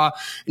 blah, blah.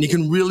 And you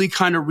can really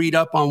kind of read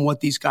up on what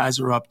these guys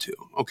are up to.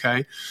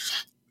 Okay.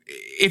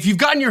 If you've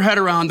gotten your head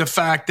around the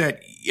fact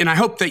that, and I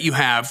hope that you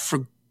have,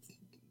 for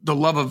the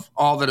love of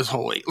all that is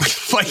holy.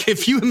 Like,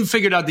 if you haven't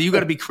figured out that you got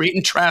to be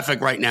creating traffic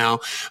right now,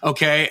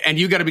 okay, and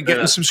you got to be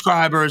getting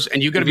subscribers,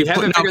 and you got to be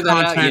putting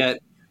out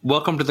content.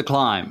 Welcome to the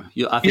climb.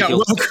 I think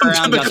you'll stick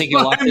around. I think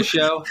you'll like the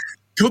show.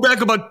 Go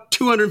back about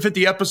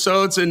 250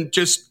 episodes and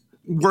just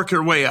work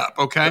your way up,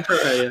 okay?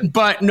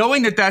 But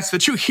knowing that that's the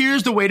truth,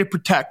 here's the way to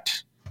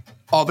protect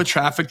all the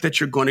traffic that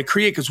you're going to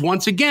create. Because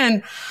once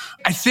again,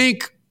 I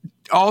think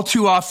all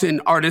too often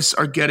artists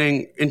are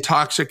getting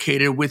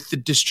intoxicated with the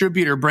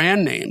distributor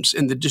brand names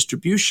and the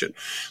distribution,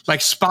 like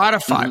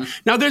Spotify.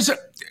 Now, there's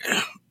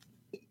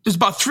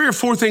about 3 or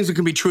 4 things that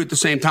can be true at the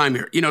same time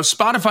here.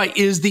 Spotify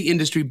is the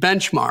industry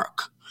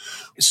benchmark.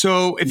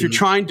 So if you're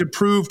trying to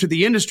prove to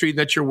the industry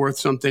that you're worth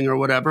something or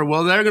whatever,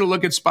 well, they're going to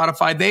look at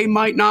Spotify. They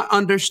might not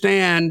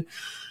understand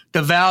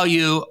the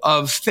value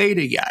of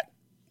Theta yet.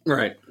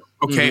 Right.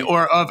 Okay.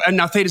 And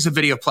now Theta is a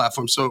video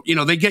platform. So,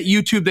 they get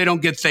YouTube, they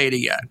don't get Theta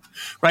yet.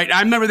 Right. I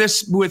remember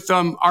this with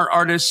our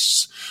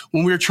artists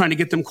when we were trying to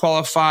get them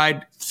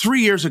qualified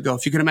 3 years ago.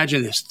 If you can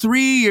imagine this, 3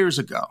 years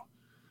ago,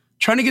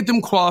 trying to get them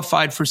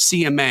qualified for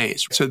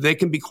CMAs so they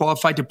can be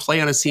qualified to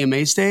play on a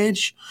CMA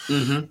stage.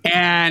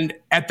 And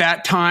at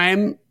that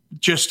time,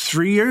 just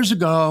 3 years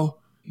ago,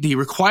 the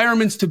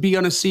requirements to be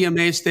on a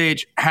CMA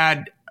stage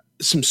had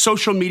some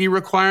social media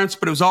requirements,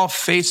 but it was all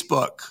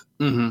Facebook.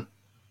 Mm-hmm.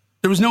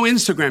 There was no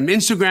Instagram.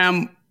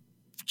 Instagram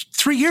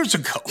 3 years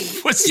ago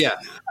was there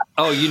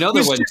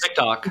wasn't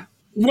TikTok.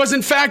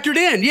 Wasn't factored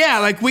in. Yeah,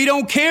 like we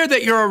don't care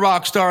that you're a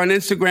rock star on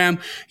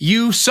Instagram.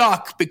 You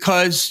suck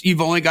because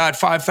you've only got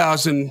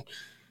 5,000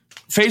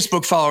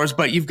 Facebook followers,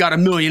 but you've got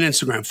 1 million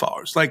Instagram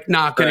followers. Like,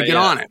 not going to get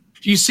on it.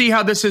 You see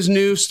how this is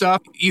new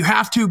stuff? You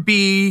have to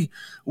be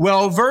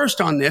well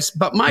versed on this.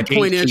 But my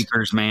point is,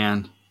 gatekeepers,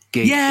 man.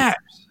 Yeah,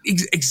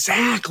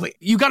 exactly.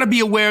 You got to be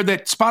aware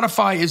that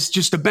Spotify is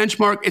just a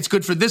benchmark. It's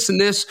good for this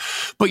and this,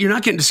 but you're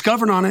not getting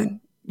discovered on it.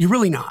 You're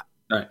really not.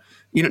 Right.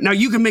 Now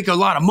you can make a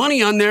lot of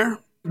money on there.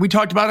 We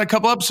talked about it a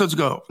couple episodes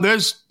ago.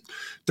 There's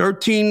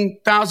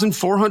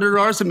 13,400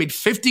 artists that made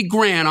 50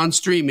 grand on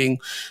streaming.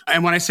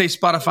 And when I say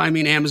Spotify, I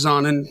mean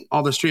Amazon and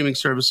all the streaming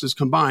services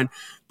combined.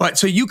 But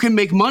so you can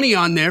make money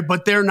on there,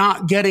 but they're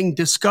not getting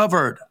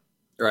discovered.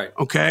 Right.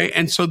 Okay.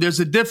 And so there's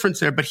a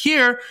difference there. But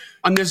here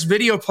on this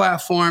video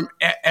platform,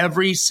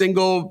 every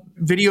single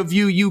video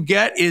view you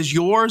get is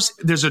yours.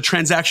 There's a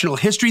transactional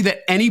history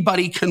that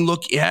anybody can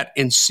look at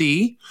and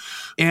see.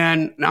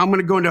 And now I'm going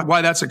to go into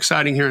why that's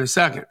exciting here in a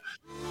second.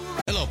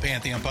 Hello,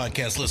 Pantheon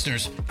podcast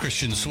listeners.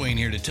 Christian Swain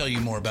here to tell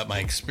you more about my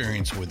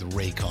experience with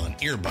Raycon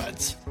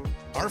earbuds.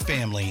 Our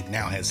family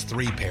now has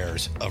 3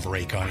 pairs of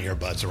Raycon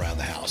earbuds around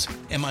the house,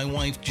 and my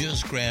wife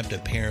just grabbed a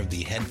pair of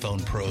the Headphone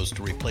Pros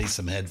to replace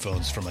some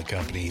headphones from a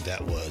company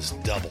that was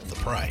double the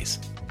price.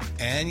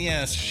 And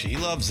yes, she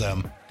loves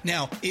them.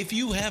 Now, if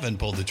you haven't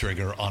pulled the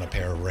trigger on a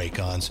pair of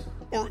Raycons,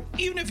 or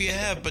even if you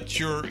have, but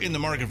you're in the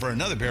market for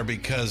another pair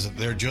because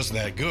they're just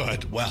that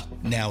good, well,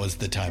 now is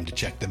the time to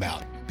check them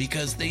out,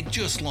 because they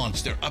just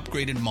launched their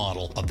upgraded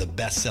model of the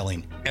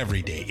best-selling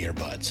everyday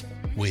earbuds.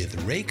 With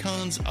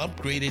Raycon's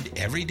upgraded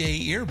everyday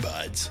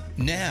earbuds,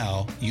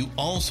 now you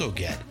also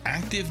get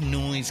active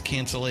noise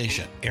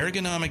cancellation,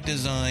 ergonomic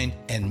design,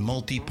 and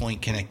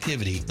multi-point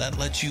connectivity that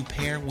lets you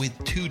pair with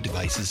 2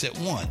 devices at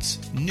once.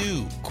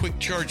 New quick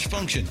charge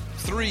function,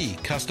 3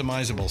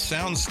 customizable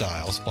sound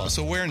styles, plus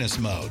awareness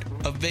mode.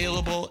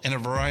 Available in a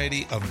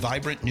variety of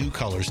vibrant new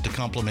colors to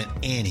complement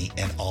any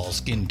and all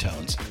skin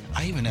tones.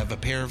 I even have a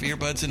pair of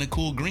earbuds in a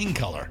cool green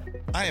color.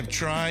 I have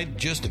tried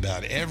just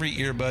about every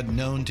earbud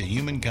known to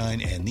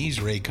humankind, and these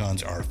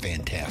Raycons are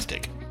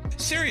fantastic.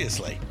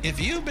 Seriously,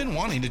 if you've been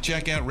wanting to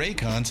check out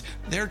Raycons,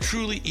 there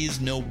truly is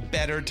no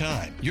better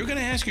time. You're going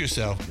to ask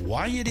yourself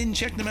why you didn't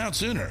check them out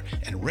sooner,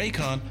 and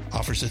Raycon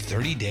offers a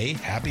 30-day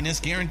happiness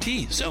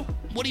guarantee. So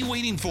what are you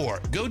waiting for?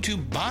 Go to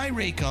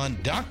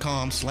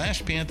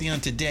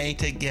buyraycon.com/Pantheon today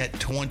to get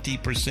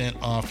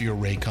 20% off your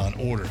Raycon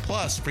order,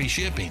 plus free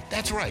shipping.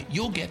 That's right,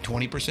 you'll get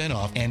 20%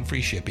 off and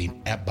free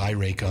shipping at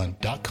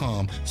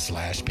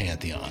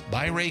buyraycon.com/Pantheon.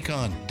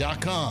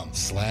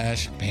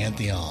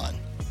 buyraycon.com/Pantheon.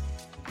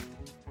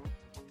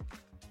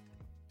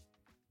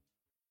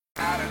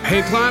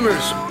 Hey,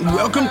 climbers,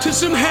 welcome to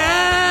some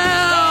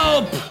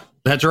help.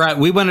 That's right.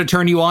 We want to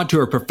turn you on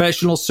to a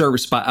professional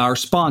service by our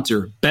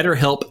sponsor,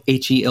 BetterHelp,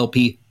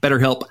 H-E-L-P,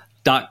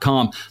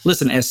 BetterHelp.com.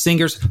 Listen, as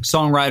singers,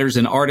 songwriters,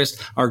 and artists,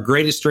 our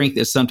greatest strength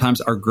is sometimes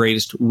our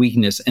greatest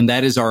weakness, and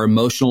that is our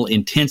emotional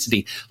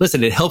intensity.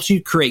 Listen, it helps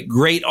you create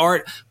great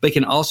art, but it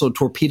can also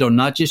torpedo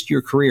not just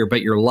your career,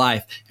 but your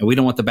life. And we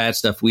don't want the bad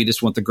stuff. We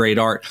just want the great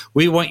art.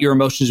 We want your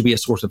emotions to be a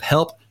source of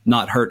help,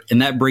 not hurt.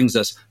 And that brings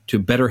us to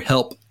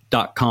BetterHelp.com.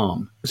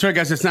 That's right,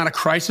 guys. It's not a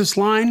crisis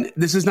line.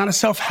 This is not a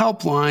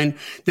self-help line.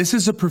 This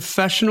is a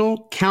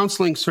professional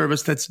counseling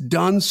service that's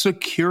done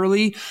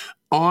securely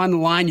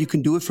online. You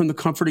can do it from the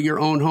comfort of your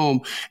own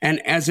home. And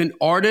as an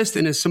artist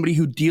and as somebody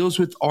who deals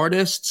with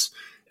artists,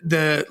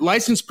 the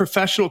licensed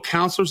professional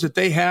counselors that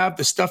they have,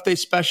 the stuff they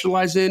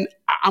specialize in,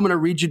 I'm going to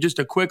read you just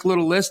a quick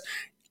little list.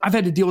 I've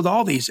had to deal with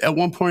all these at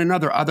one point or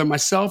another, either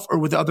myself or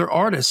with other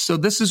artists. So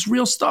this is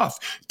real stuff.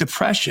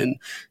 Depression,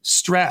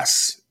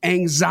 stress,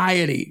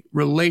 anxiety,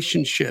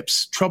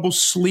 relationships, trouble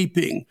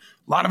sleeping.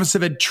 A lot of us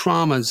have had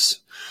traumas,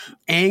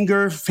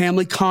 anger,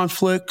 family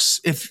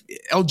conflicts, if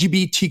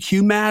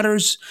LGBTQ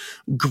matters,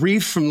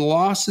 grief from the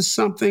loss of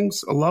something,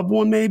 a loved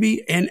one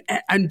maybe. And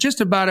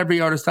just about every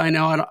artist I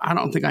know, I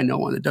don't think I know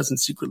one that doesn't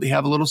secretly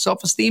have a little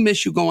self-esteem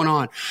issue going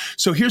on.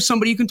 So here's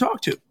somebody you can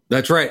talk to.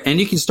 That's right. And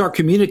you can start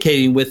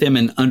communicating with them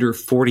in under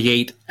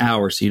 48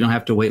 hours. So you don't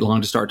have to wait long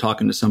to start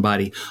talking to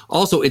somebody.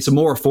 Also, it's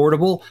more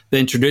affordable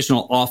than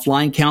traditional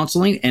offline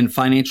counseling, and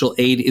financial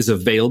aid is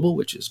available,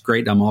 which is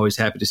great. I'm always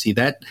happy to see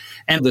that.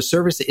 And the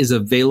service is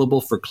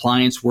available for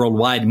clients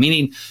worldwide,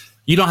 meaning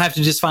you don't have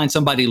to just find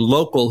somebody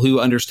local who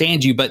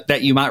understands you, but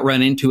that you might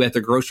run into at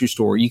the grocery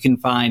store. You can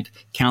find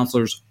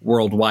counselors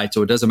worldwide,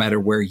 so it doesn't matter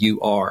where you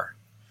are.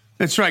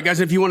 That's right, guys.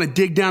 If you want to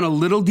dig down a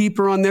little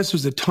deeper on this,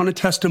 there's a ton of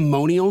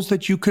testimonials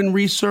that you can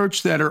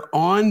research that are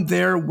on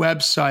their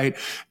website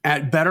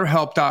at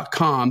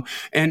BetterHelp.com.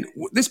 And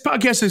this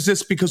podcast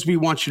exists because we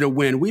want you to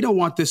win. We don't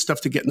want this stuff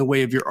to get in the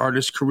way of your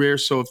artist career.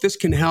 So if this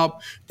can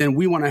help, then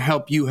we want to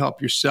help you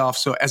help yourself.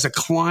 So as a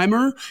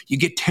climber, you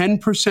get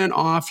 10%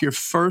 off your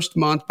first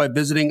month by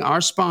visiting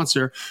our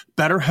sponsor,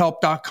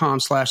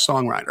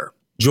 BetterHelp.com/songwriter.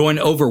 Join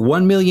over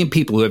 1 million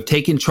people who have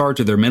taken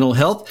charge of their mental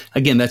health.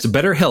 Again, that's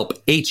BetterHelp,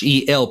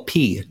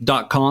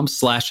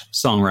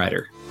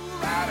 HELP.com/songwriter.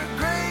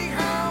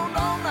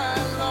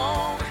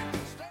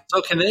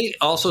 So can they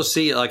also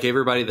see like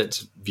everybody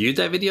that's viewed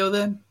that video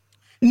then?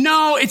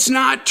 No, it's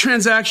not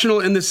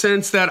transactional in the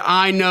sense that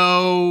I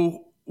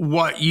know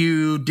what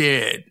you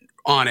did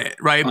on it,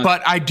 right?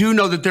 But I do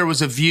know that there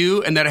was a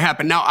view and that it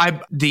happened.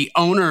 Now, the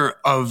owner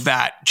of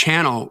that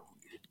channel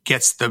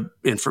gets the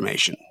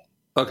information.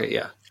 Okay,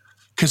 yeah.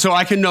 So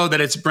I can know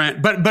that it's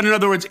Brent. But in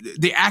other words,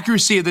 the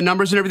accuracy of the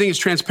numbers and everything is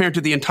transparent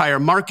to the entire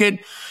market.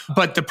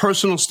 But the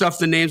personal stuff,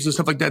 the names and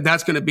stuff like that,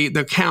 that's going to be,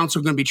 the accounts are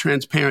going to be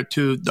transparent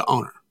to the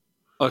owner.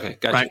 Okay,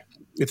 gotcha. Right?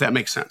 If that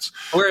makes sense.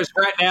 Whereas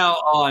right now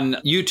on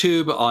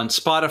YouTube, on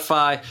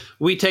Spotify,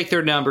 we take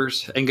their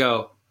numbers and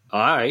go,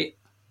 all right.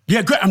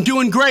 Yeah, great. I'm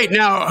doing great.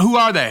 Now, who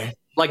are they?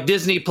 Like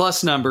Disney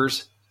Plus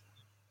numbers,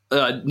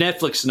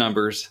 Netflix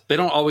numbers, they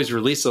don't always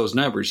release those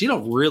numbers. You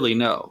don't really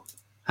know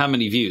how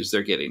many views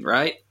they're getting,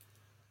 right?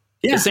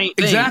 Yeah, the same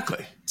thing.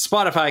 Exactly.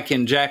 Spotify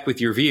can jack with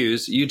your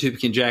views.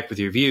 YouTube can jack with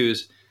your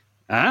views.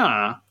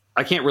 I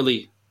can't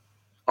really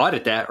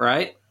audit that,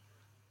 right?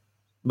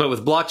 But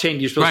with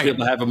blockchain, you're supposed to be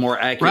able to have a more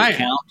accurate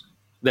count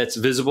that's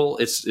visible.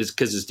 It's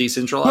because it's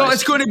decentralized. Well,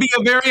 it's going to be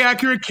a very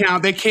accurate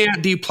count. They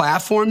can't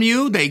deplatform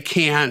you. They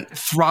can't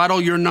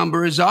throttle your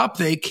numbers up.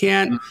 They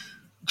can't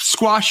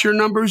squash your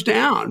numbers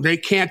down. They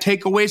can't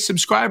take away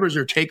subscribers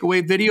or take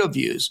away video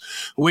views,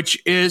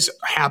 which is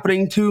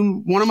happening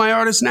to one of my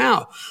artists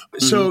now.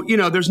 So,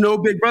 there's no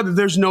big brother.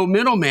 There's no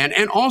middleman.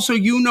 And also,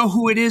 you know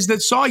who it is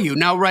that saw you.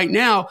 Now, right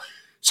now,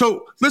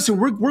 so listen,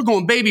 we're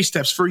going baby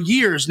steps for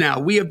years now.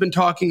 We have been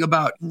talking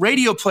about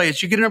radio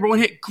plays. You get a number one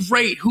hit.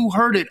 Great. Who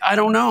heard it? I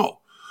don't know.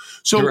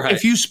 So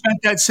if you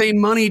spent that same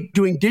money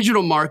doing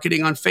digital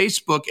marketing on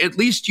Facebook, at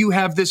least you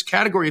have this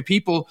category of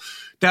people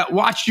that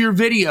watched your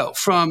video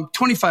from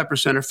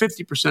 25% or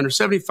 50% or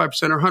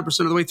 75% or 100%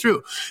 of the way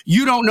through.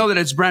 You don't know that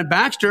it's Brent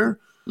Baxter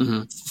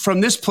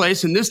from this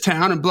place in this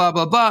town and blah,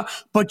 blah, blah.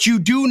 But you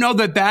do know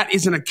that that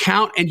is an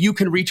account and you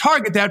can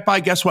retarget that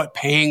by, guess what,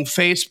 paying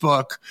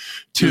Facebook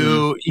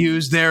to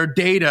use their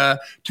data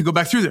to go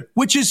back through there,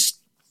 which is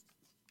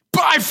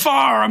by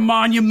far a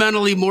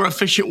monumentally more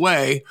efficient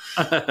way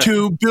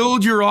to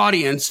build your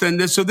audience than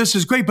this. So this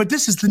is great, but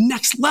this is the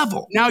next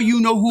level. Now you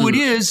know who it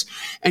is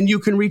and you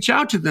can reach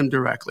out to them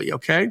directly,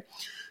 okay?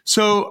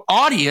 So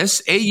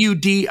Audius,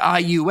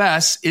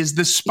 AUDIUS, is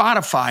the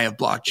Spotify of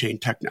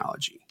blockchain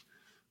technology.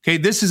 Okay,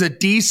 this is a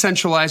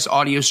decentralized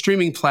audio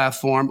streaming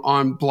platform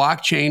on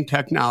blockchain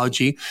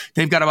technology.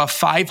 They've got about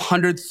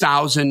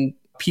 500,000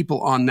 people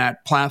on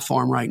that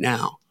platform right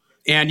now.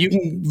 And you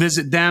can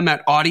visit them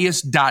at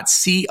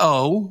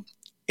audius.co,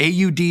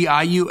 AUDIUS.co,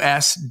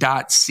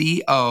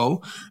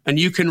 and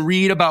you can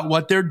read about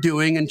what they're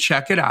doing and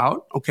check it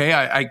out. Okay,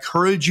 I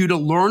encourage you to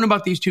learn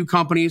about these two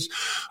companies.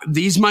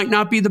 These might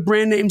not be the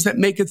brand names that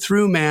make it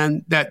through,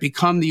 man, that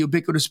become the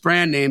ubiquitous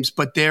brand names,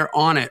 but they're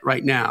on it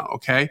right now.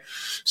 Okay,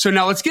 so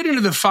now let's get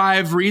into the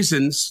 5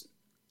 reasons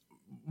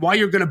why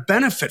you're going to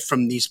benefit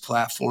from these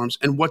platforms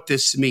and what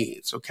this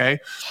means, okay?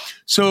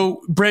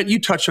 So, Brent, you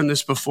touched on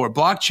this before.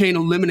 Blockchain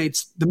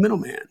eliminates the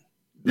middleman.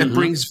 That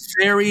brings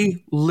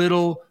very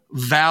little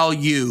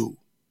value,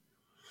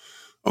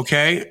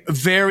 okay?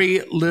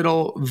 Very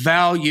little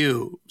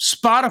value.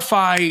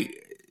 Spotify,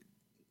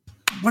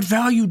 what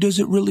value does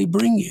it really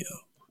bring you?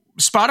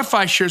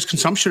 Spotify shares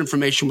consumption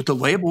information with the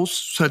labels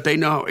so that they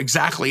know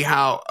exactly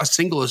how a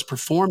single is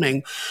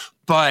performing,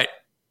 but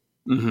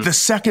the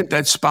second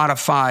that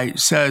Spotify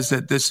says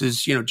that this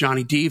is,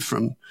 Johnny D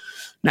from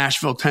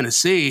Nashville,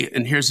 Tennessee,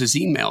 and here's his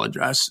email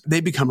address,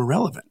 they become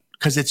irrelevant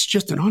because it's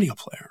just an audio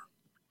player.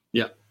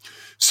 Yeah.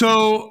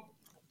 So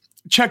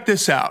check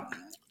this out.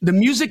 The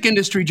music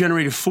industry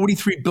generated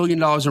 $43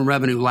 billion in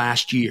revenue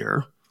last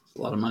year. That's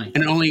a lot of money.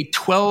 And only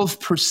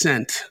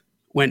 12%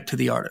 went to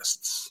the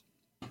artists.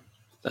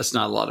 That's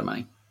not a lot of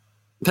money.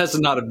 That's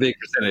not a big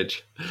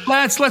percentage.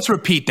 Let's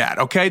repeat that,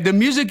 okay? The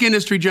music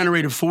industry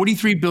generated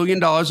 $43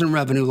 billion in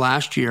revenue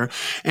last year,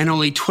 and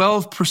only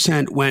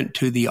 12% went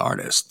to the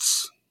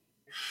artists.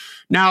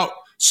 Now,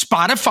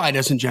 Spotify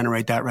doesn't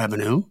generate that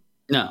revenue.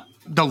 No.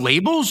 The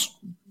labels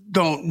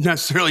don't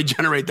necessarily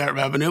generate that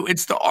revenue.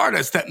 It's the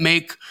artists that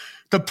make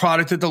the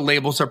product that the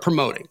labels are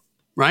promoting,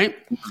 right?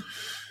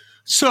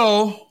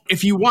 So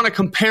if you want a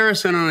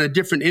comparison on a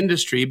different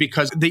industry,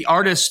 because the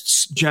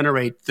artists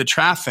generate the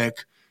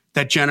traffic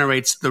that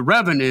generates the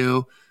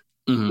revenue,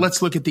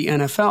 let's look at the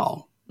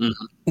NFL.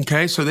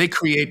 Okay, so they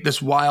create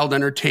this wild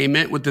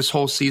entertainment with this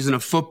whole season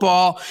of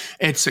football.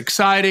 It's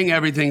exciting.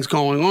 Everything's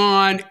going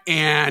on.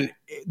 And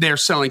they're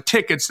selling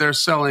tickets. They're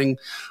selling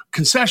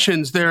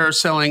concessions. They're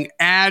selling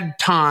ad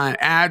time,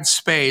 ad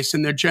space,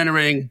 and they're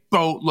generating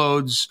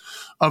boatloads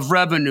of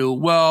revenue.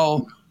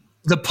 Well,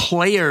 the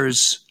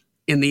players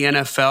in the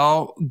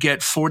NFL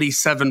get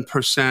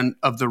 47%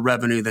 of the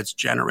revenue that's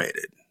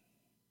generated.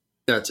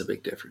 That's a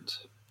big difference.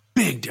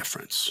 Big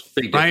difference.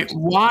 Big Right?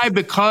 difference. Why?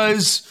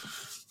 Because,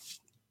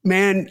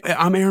 man,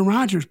 I'm Aaron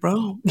Rodgers,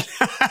 bro.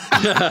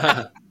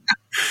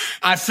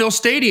 I fill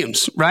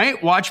stadiums,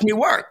 right? Watch me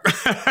work.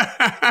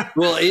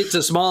 Well, it's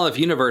a small enough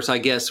universe, I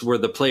guess, where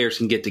the players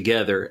can get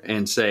together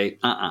and say,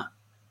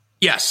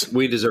 Yes.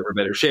 we deserve a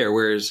better share.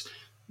 Whereas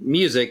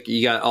music,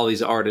 you got all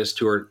these artists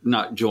who are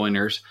not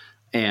joiners,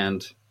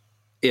 and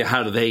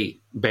how do they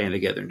band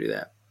together and do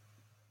that?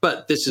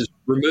 But this is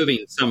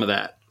removing some of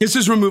that. This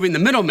is removing the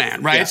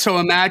middleman, right? Yeah. So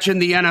imagine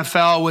the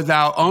NFL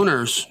without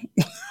owners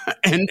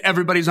and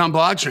everybody's on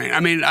blockchain. I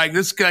mean,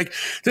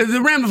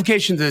 the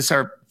ramifications of this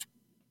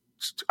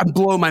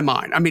blow my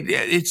mind. I mean,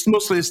 it's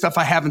mostly the stuff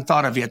I haven't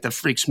thought of yet that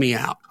freaks me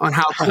out on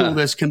how cool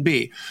this can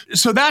be.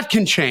 So that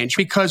can change,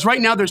 because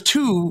right now there's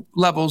two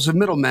levels of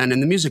middlemen in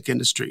the music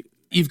industry.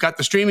 You've got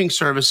the streaming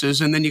services,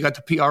 and then you got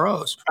the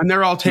PROs, and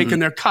they're all taking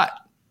their cut.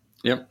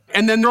 Yep.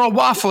 And then they're all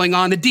waffling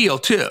on the deal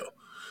too.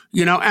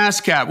 You know,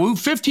 ASCAP,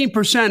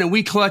 15% and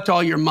we collect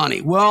all your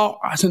money. Well,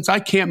 since I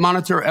can't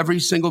monitor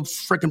every single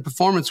freaking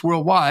performance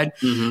worldwide,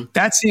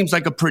 that seems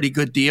like a pretty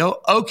good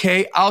deal.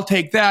 Okay, I'll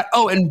take that.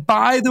 Oh, and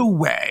by the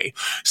way,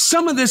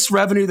 some of this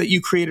revenue that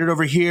you created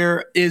over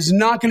here is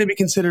not going to be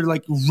considered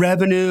like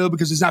revenue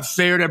because it's not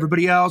fair to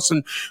everybody else.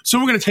 And so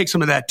we're going to take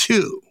some of that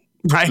too,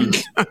 right?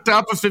 On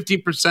top of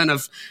 15%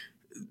 of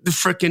the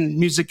frickin'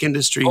 music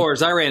industry. Or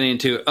as I ran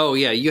into,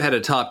 you had a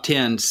top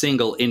 10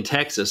 single in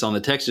Texas on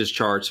the Texas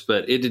charts,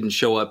 but it didn't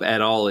show up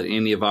at all in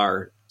any of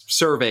our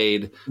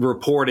surveyed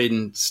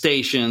reported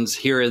stations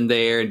here and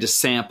there, and just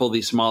sample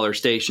these smaller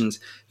stations.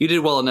 You did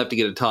well enough to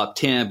get a top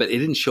 10, but it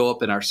didn't show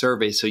up in our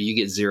survey, so you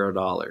get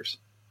 $0.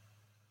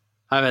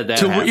 I've had that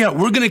happen. Yeah,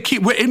 we're going to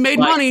keep, it made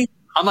money.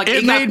 I'm like,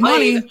 it made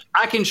money.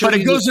 I can show but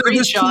you it goes the into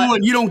this pool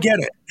and you don't get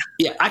it.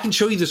 Yeah, I can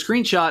show you the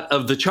screenshot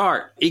of the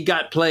chart. It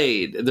got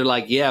played. They're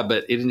like, yeah,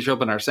 but it didn't show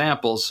up in our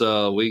sample,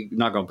 so we're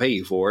not going to pay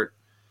you for it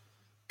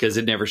because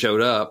it never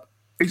showed up.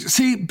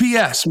 See,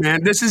 BS,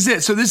 man. This is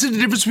it. So this is the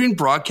difference between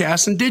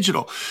broadcast and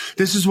digital.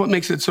 This is what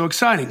makes it so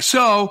exciting.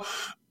 So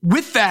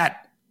with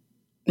that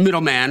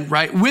middleman,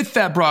 right, with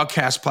that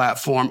broadcast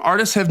platform,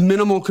 artists have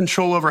minimal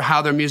control over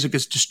how their music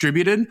is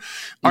distributed.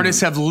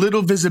 Artists have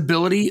little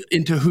visibility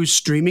into who's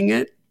streaming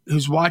it,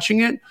 who's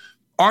watching it.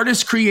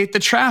 Artists create the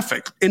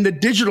traffic. In the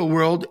digital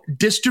world,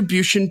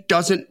 distribution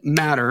doesn't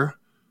matter.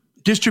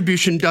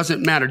 Distribution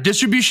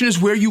is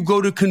where you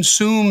go to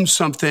consume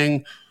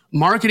something.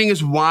 Marketing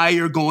is why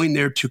you're going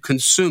there to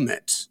consume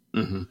it.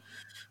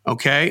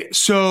 Okay?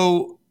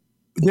 So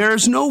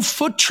there's no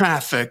foot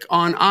traffic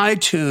on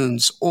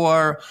iTunes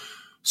or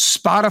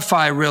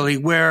Spotify, really,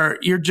 where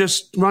you're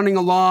just running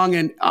along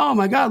and, oh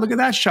my God, look at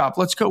that shop.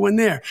 Let's go in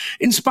there.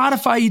 In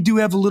Spotify, you do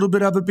have a little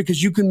bit of it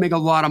because you can make a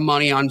lot of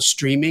money on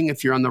streaming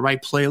if you're on the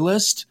right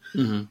playlist.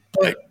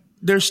 But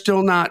they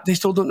still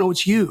don't know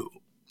it's you.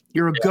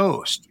 You're a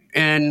ghost.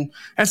 And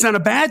that's not a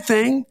bad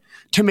thing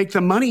to make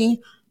the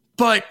money,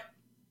 but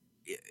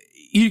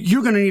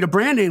you're going to need a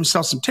brand name to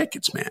sell some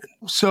tickets, man.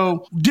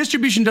 So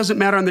distribution doesn't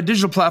matter on the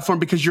digital platform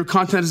because your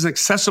content is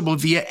accessible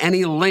via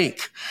any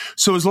link.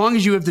 So as long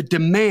as you have the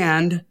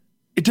demand,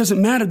 it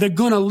doesn't matter. They're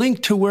going to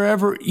link to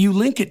wherever you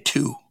link it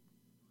to,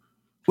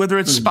 whether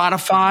it's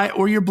Spotify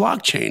or your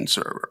blockchain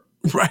server,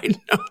 right?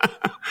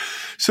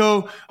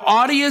 So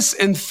Audius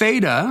and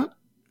Theta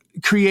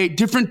create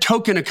different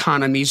token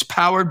economies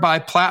powered by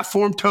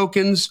platform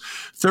tokens,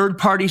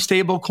 third-party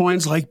stable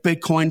coins like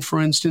Bitcoin, for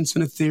instance,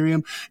 and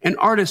Ethereum, and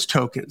artist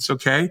tokens,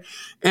 okay?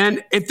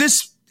 And if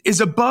this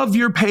is above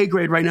your pay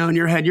grade right now in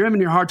your head, you're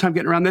having a hard time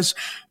getting around this,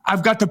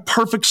 I've got the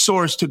perfect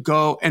source to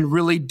go and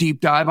really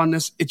deep dive on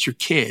this. It's your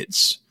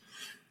kids.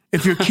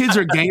 If your kids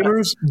are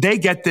gamers, they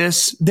get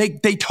this. They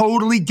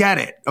totally get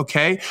it,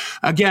 okay?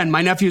 Again,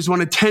 my nephew is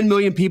one of 10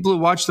 million people who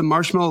watched the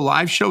Marshmallow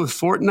live show with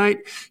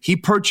Fortnite. He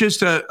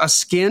purchased a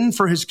skin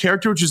for his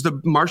character, which is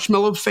the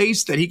marshmallow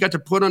face that he got to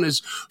put on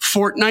his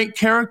Fortnite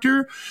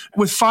character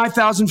with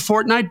 5,000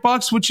 Fortnite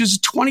bucks, which is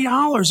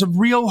 $20 of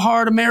real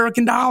hard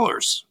American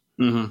dollars.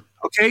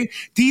 Okay?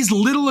 These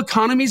little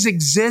economies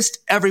exist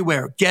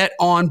everywhere. Get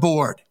on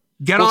board.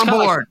 Get on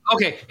board.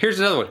 Okay, here's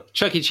another one.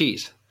 Chuck E.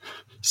 Cheese.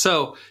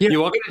 So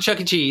you walk into Chuck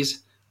E.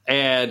 Cheese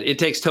and it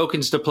takes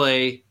tokens to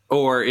play,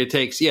 or it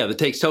takes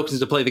tokens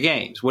to play the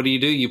games. What do?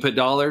 You put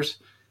dollars,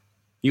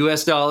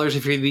 US dollars,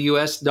 if you're the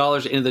US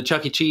dollars, into the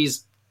Chuck E.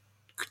 Cheese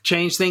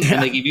change thing,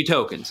 and they give you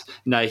tokens.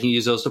 Now you can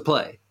use those to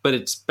play, but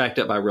it's backed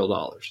up by real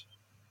dollars.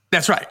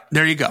 That's right.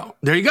 There you go.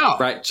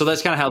 Right. So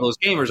that's kind of how those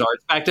gamers are.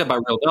 It's backed up by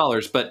real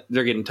dollars, but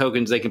they're getting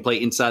tokens. They can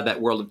play inside that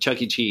world of Chuck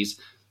E. Cheese.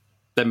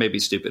 That may be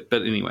stupid,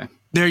 but anyway.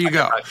 There you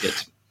go.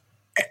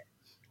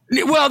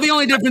 Well, the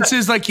only difference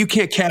is like you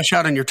can't cash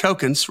out on your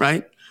tokens,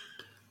 right?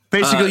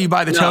 Basically, you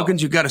buy the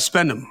tokens, you got to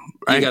spend them,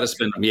 right? You got to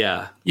spend them,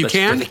 yeah. You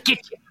can? Yeah,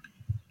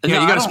 you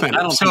got to spend them.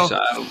 I don't think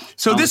so.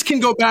 So this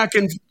can go back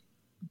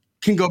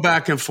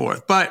and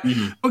forth. But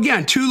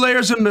again, two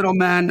layers of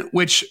middlemen,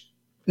 which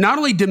not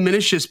only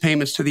diminishes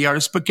payments to the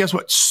artist, but guess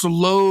what?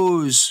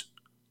 Slows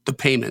the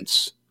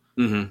payments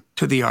to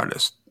the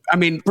artist. I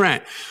mean,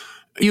 Brent,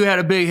 you had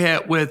a big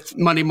hit with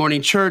Monday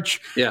Morning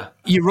Church. Yeah.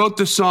 You wrote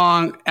the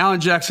song.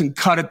 Alan Jackson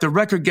cut it. The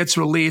record gets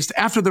released.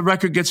 After the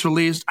record gets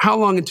released, how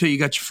long until you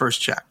got your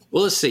first check?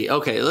 Well, let's see.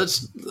 Okay,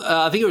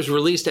 I think it was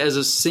released as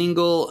a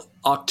single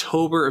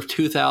October of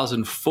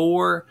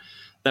 2004.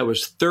 That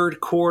was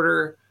third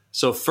quarter.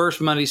 So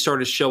first money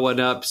started showing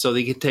up. So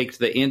they could take to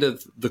the end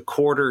of the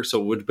quarter. So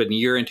it would have been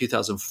year in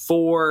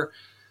 2004.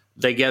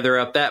 They gather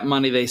up that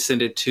money. They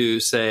send it to,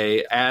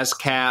 say,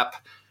 ASCAP.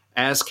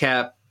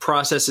 ASCAP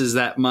processes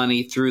that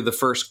money through the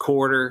first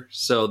quarter.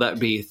 So that'd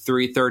be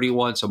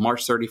 3/31. So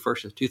March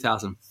 31st of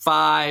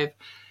 2005.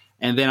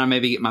 And then I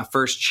maybe get my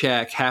first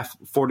check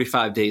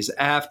 45 days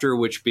after,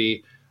 which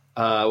be,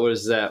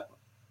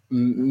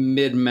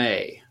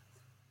 mid-May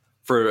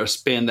for a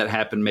spend that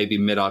happened maybe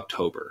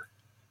mid-October.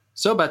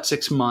 So about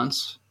 6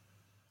 months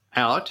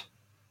out,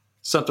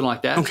 something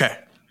like that. Okay.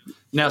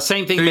 Now,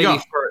 same thing maybe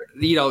for,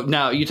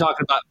 now you're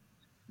talking about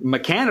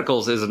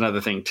mechanicals is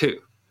another thing too.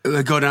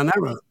 Go down that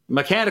road.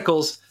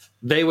 Mechanicals,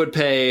 they would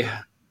pay.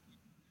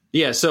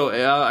 Yeah, so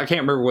I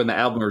can't remember when the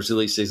album was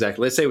released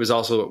exactly. Let's say it was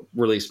also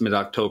released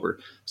mid-October.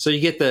 So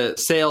you get the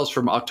sales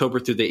from October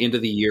through the end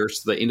of the year,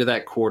 so the end of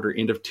that quarter,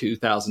 end of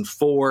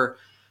 2004.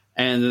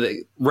 And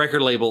the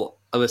record label,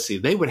 let's see,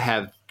 they would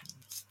have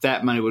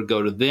that money would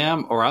go to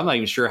them, or I'm not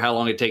even sure how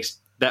long it takes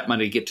that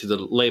money to get to the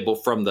label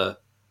from the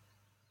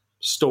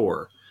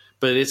store.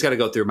 But it's got to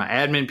go through my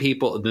admin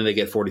people, and then they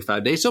get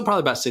 45 days. So probably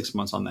about 6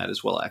 months on that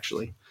as well,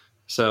 actually.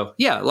 So,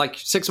 yeah, like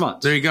 6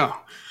 months. There you go.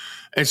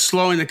 It's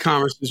slowing the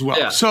commerce as well.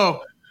 Yeah.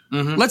 So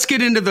let's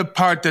get into the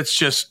part that's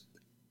just,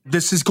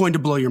 this is going to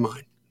blow your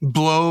mind.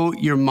 Blow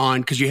your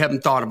mind because you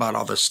haven't thought about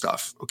all this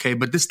stuff, okay?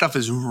 But this stuff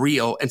is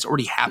real and it's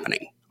already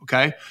happening,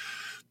 okay?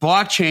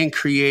 Blockchain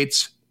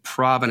creates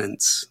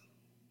provenance.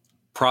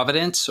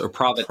 Providence or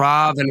providence?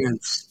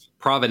 Provenance.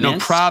 Provenance? No,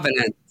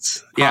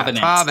 provenance. Provenance. Yeah,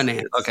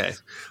 provenance. Okay.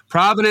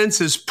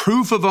 Provenance is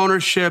proof of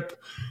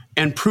ownership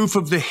and proof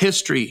of the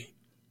history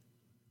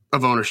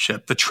of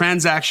ownership, the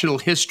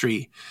transactional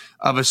history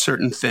of a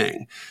certain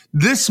thing.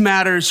 This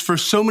matters for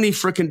so many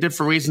freaking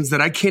different reasons that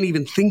I can't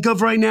even think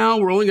of right now.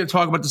 We're only going to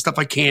talk about the stuff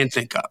I can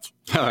think of.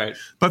 All right.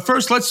 But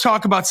first, let's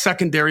talk about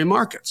secondary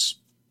markets.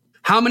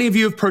 How many of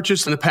you have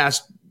purchased in the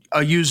past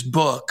a used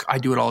book? I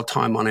do it all the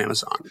time on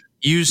Amazon.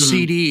 Used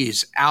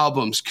CDs,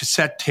 albums,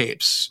 cassette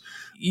tapes.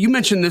 You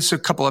mentioned this a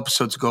couple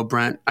episodes ago,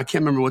 Brent. I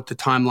can't remember what the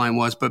timeline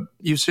was, but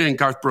you were saying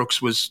Garth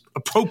Brooks was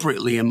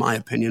appropriately, in my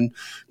opinion,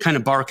 kind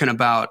of barking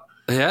about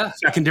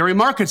secondary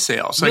market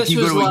sales. Like this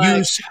you go to a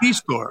used CD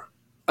store.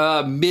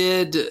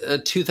 Mid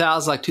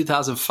 2000, like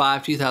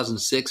 2005,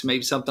 2006,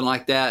 maybe something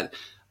like that.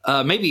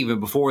 Maybe even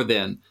before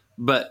then.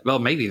 But, well,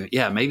 maybe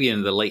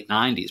in the late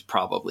 90s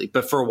probably.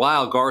 But for a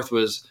while, Garth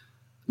was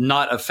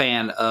not a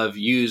fan of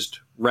used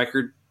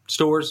record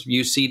stores,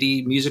 used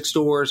CD music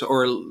stores,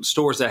 or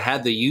stores that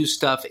had the used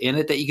stuff in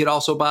it that you could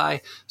also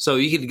buy. So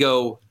you could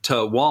go to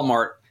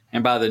Walmart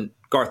and buy the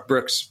Garth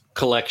Brooks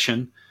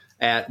collection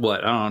at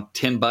what, I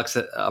don't know,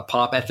 $10 a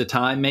pop at the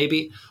time,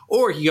 maybe.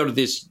 Or you go to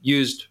this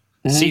used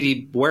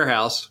CD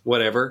warehouse,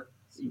 whatever,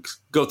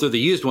 go through the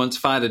used ones,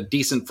 find a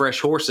decent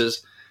fresh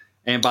horses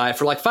and buy it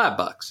for like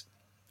 $5.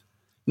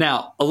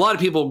 Now, a lot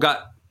of people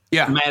got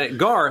mad at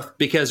Garth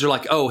because they're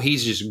like, oh,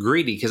 he's just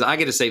greedy because I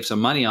get to save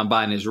some money on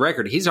buying his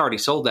record. He's already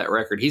sold that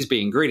record. He's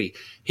being greedy.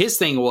 His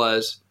thing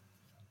was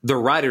the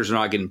writers are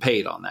not getting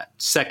paid on that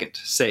second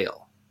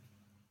sale.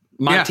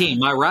 My team,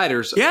 my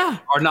writers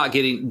are not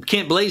getting –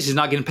 Kent Blaze is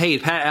not getting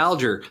paid. Pat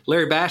Alger,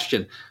 Larry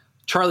Bastian,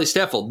 Charlie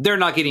Steffel, they're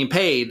not getting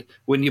paid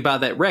when you buy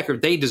that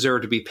record. They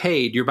deserve to be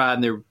paid. You're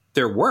buying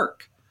their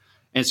work.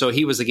 And so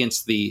he was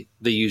against the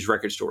used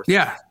record store thing.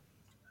 Yeah.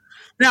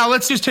 Now,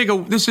 let's just take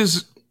this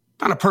is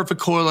not a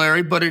perfect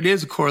corollary, but it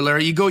is a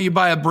corollary. You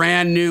buy a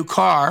brand new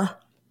car.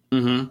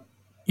 Mm-hmm.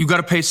 You got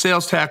to pay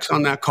sales tax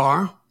on that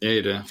car. Yeah,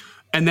 you do.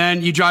 And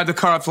then you drive the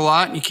car off the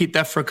lot and you keep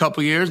that for a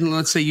couple of years. And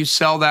let's say you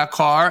sell that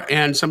car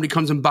and somebody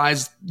comes and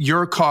buys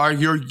your car,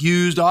 your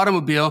used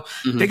automobile.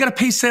 Mm-hmm. They got to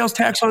pay sales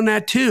tax on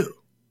that too.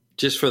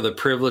 Just for the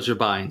privilege of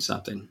buying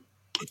something.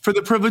 For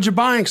the privilege of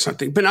buying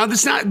something. But now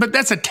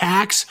that's a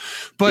tax.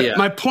 But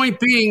my point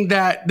being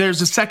that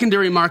there's a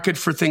secondary market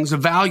for things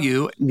of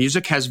value.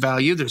 Music has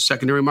value. There's a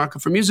secondary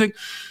market for music.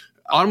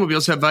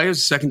 Automobiles have value. There's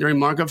a secondary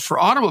market for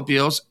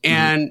automobiles.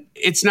 And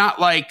it's not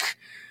like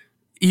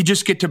you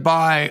just get to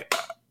buy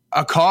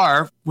a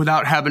car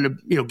without having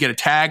to, get a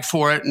tag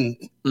for it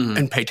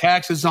and pay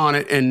taxes on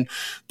it and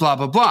blah,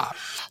 blah, blah.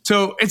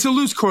 So it's a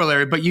loose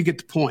corollary, but you get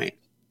the point.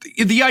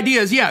 The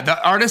idea is,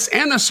 the artists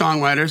and the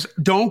songwriters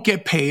don't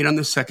get paid on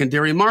the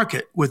secondary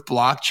market. With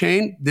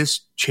blockchain,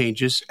 this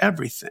changes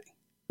everything,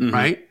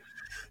 right?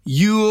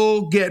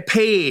 You'll get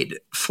paid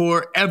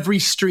for every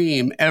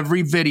stream,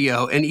 every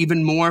video, and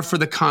even more for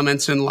the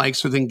comments and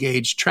likes with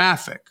engaged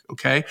traffic,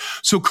 okay?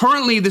 So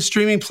currently, the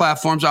streaming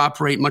platforms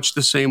operate much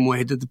the same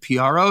way that the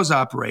PROs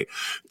operate.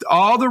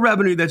 All the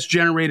revenue that's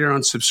generated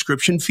on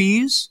subscription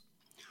fees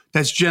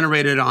that's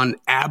generated on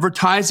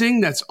advertising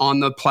that's on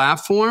the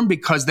platform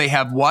because they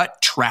have what?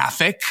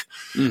 Traffic.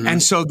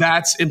 And so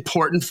that's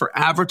important for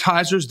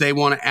advertisers. They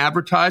want to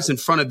advertise in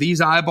front of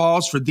these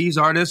eyeballs for these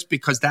artists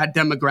because that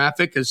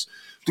demographic is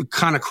the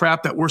kind of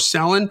crap that we're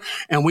selling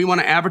and we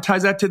want to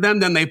advertise that to them.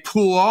 Then they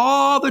pool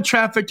all the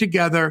traffic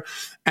together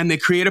and they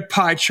create a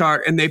pie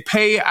chart and they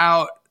pay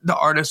out the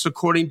artists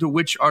according to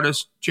which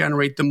artists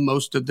generate the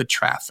most of the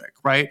traffic,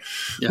 right?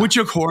 Yeah. Which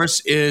of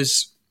course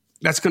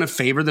that's going to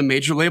favor the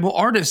major label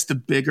artists, the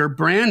bigger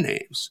brand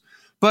names.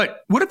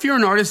 But what if you're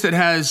an artist that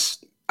has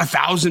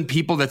 1,000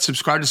 people that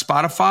subscribe to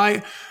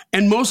Spotify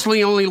and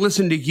mostly only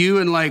listen to you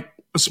and like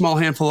a small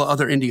handful of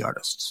other indie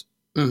artists?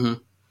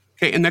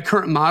 Okay, in the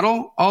current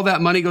model, all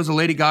that money goes to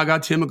Lady Gaga,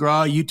 Tim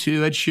McGraw,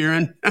 U2, Ed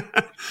Sheeran,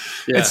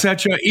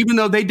 etc. Even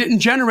though they didn't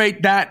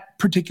generate that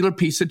particular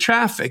piece of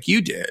traffic,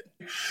 you did.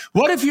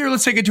 What if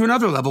let's take it to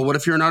another level. What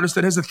if you're an artist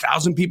that has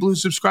 1,000 people who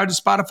subscribe to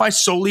Spotify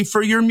solely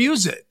for your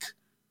music?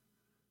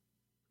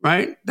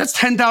 Right? That's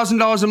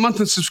 $10,000 a month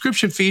in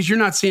subscription fees you're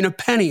not seeing a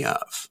penny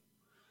of.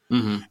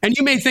 And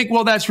you may think,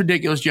 well, that's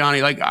ridiculous,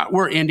 Johnny. Like,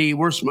 we're indie,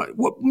 we're smart.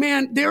 Well,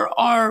 man, there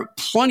are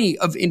plenty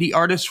of indie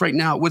artists right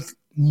now with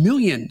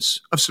millions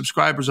of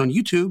subscribers on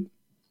YouTube.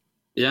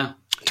 Yeah.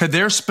 To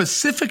their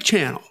specific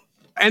channel.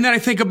 And then I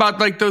think about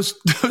like those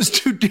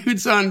two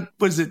dudes on,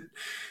 was it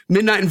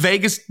Midnight in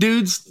Vegas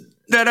dudes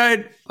that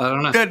I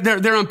don't know.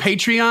 They're on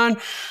Patreon.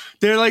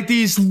 They're like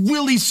these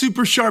really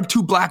super sharp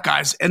two black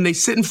guys, and they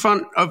sit in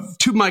front of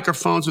two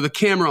microphones with a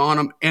camera on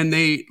them, and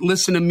they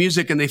listen to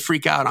music and they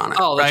freak out on it.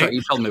 Oh, that's right.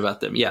 You told me about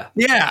them. Yeah.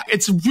 Yeah.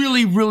 It's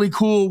really, really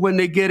cool when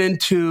they get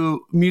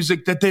into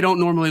music that they don't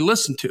normally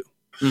listen to.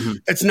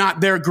 It's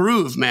not their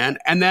groove, man.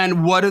 And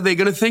then what are they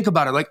going to think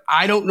about it? Like,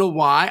 I don't know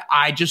why.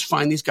 I just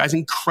find these guys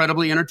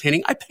incredibly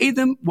entertaining. I pay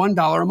them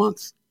 $1 a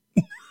month.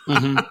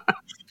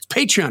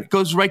 Patreon, it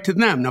goes right to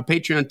them. Now,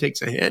 Patreon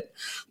takes a hit,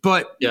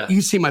 but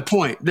you see my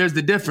point. There's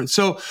the difference.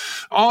 So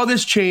all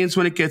this changes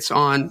when it gets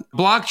on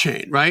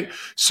blockchain, right?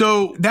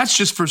 So that's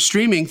just for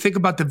streaming. Think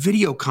about the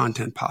video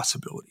content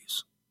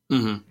possibilities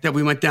that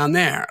we went down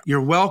there.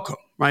 You're welcome,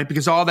 right?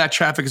 Because all that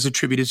traffic is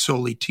attributed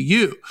solely to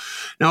you.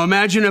 Now,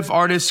 imagine if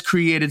artists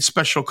created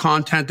special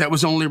content that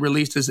was only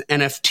released as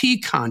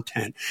NFT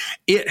content.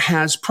 It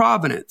has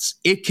provenance.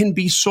 It can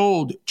be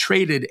sold,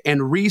 traded,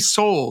 and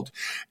resold.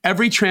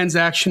 Every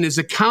transaction is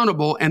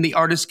accountable, and the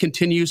artist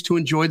continues to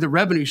enjoy the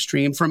revenue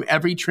stream from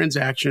every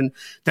transaction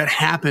that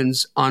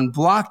happens on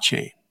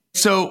blockchain.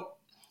 So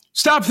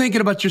stop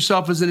thinking about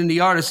yourself as an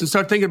indie artist and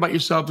start thinking about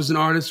yourself as an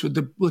artist with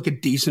a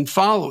decent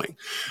following.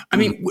 I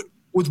mean,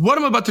 with what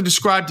I'm about to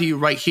describe to you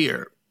right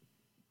here,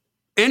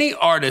 any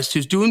artist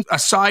who's doing a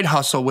side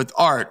hustle with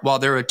art while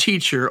they're a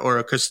teacher or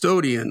a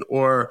custodian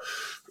or,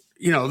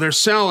 they're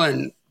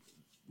selling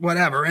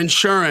whatever,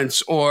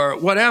 insurance or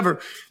whatever,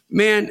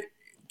 man,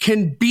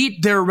 can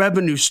beat their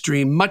revenue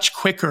stream much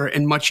quicker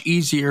and much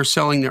easier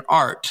selling their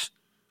art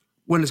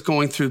when it's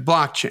going through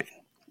blockchain,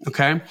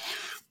 okay?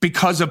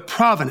 Because of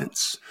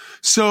provenance.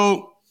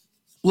 So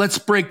let's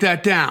break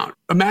that down.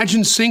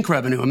 Imagine sync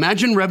revenue.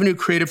 Imagine revenue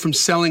created from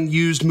selling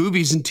used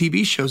movies and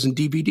TV shows and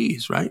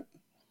DVDs, right?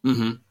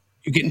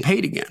 You're getting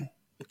paid again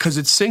because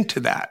it's synced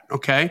to that,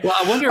 okay? Well,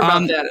 I wonder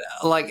about that,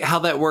 like how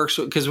that works,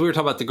 because we were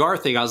talking about the GAR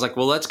thing. I was like,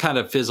 well, that's kind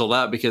of fizzled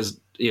out because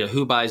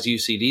who buys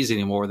used CDs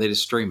anymore? They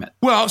just stream it.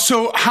 Well,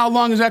 so how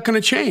long is that going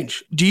to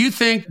change? Do you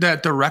think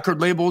that the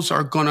record labels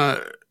are going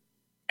to,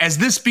 as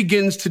this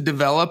begins to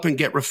develop and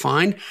get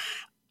refined,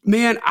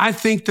 man, I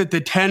think that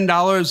the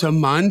 $10 a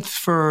month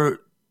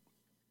for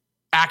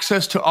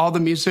access to all the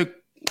music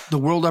the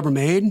world ever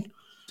made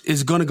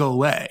is going to go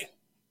away.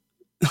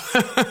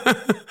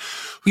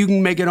 You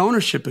can make it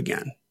ownership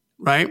again,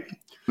 right?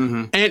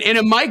 And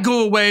it might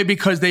go away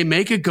because they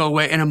make it go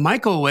away, and it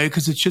might go away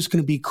because it's just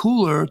going to be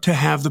cooler to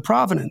have the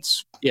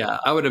provenance. Yeah,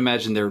 I would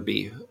imagine there would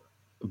be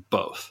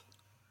both.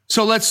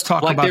 So let's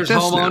talk about this. Like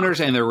there's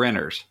homeowners and they're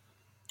renters.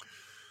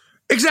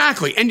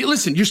 Exactly. And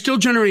listen, you're still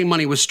generating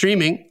money with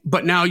streaming,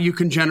 but now you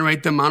can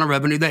generate the amount of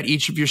revenue that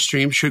each of your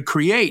streams should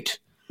create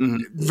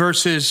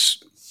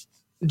versus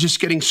just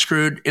getting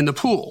screwed in the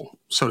pool,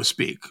 so to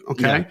speak.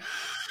 Okay. Yeah.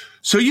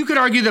 So you could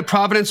argue that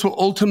provenance will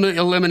ultimately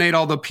eliminate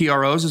all the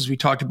PROs, as we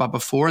talked about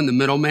before, and the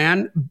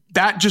middleman.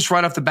 That just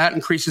right off the bat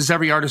increases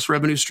every artist's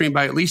revenue stream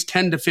by at least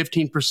 10 to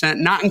 15%,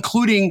 not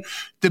including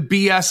the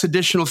BS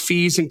additional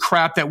fees and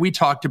crap that we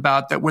talked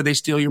about where they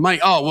steal your money.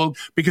 Oh, well,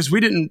 because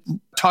we didn't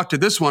talk to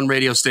this one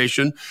radio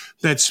station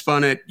that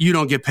spun it, you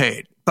don't get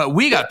paid. But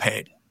we got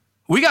paid.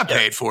 We got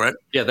paid for it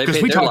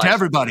because we talked to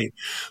everybody.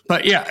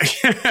 But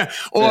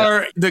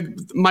or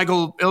the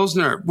Michael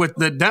Ilsner with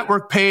the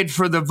network paid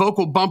for the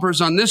vocal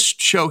bumpers on this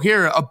show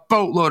here, a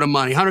boatload of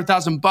money,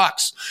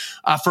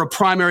 $100,000 for a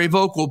primary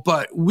vocal.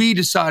 But we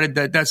decided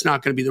that that's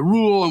not going to be the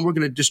rule, and we're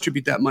going to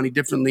distribute that money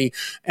differently.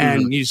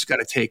 And you just got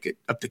to take it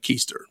up to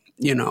Keister.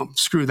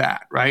 Screw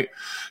that, right?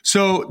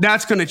 So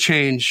that's going to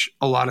change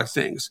a lot of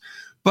things.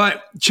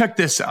 But check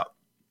this out.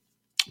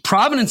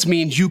 Provenance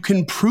means you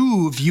can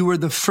prove you were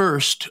the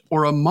first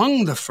or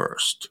among the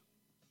first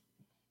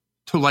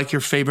to like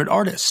your favorite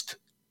artist.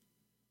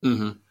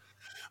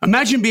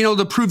 Imagine being able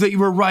to prove that you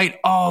were right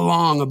all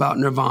along about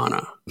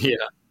Nirvana. Yeah.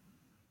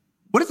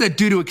 What does that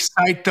do to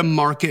excite the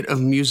market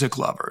of music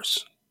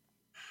lovers?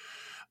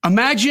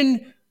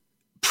 Imagine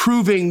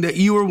proving that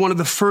you were one of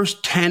the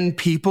first 10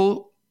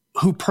 people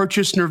who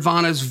purchased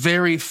Nirvana's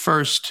very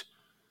first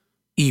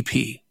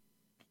EP.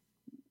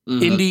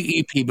 Indie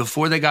EP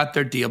before they got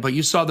their deal. But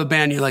you saw the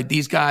band, you're like,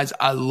 these guys,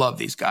 I love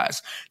these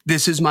guys.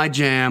 This is my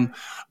jam.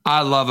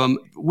 I love them.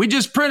 We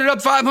just printed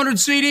up 500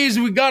 CDs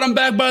and we got them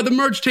back by the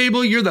merch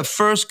table. You're the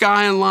first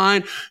guy in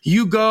line.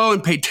 You go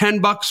and pay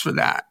 $10 for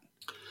that.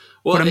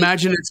 Well, but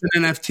imagine it's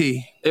an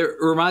NFT. It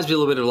reminds me a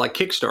little bit of like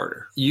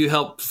Kickstarter. You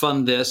help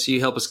fund this, you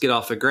help us get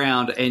off the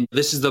ground, and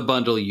this is the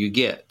bundle you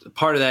get.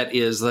 Part of that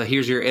is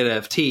here's your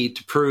NFT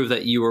to prove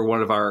that you were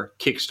one of our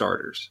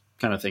Kickstarters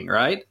kind of thing,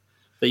 right?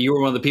 That you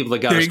were one of the people that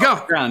got us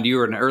off the ground. You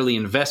were an early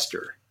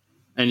investor,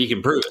 and you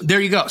can prove it.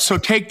 There you go. So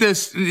take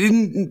this.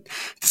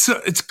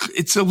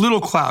 It's a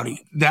little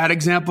cloudy, that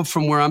example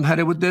from where I'm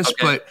headed with this,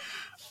 but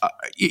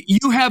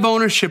you have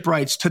ownership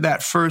rights to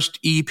that first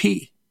EP.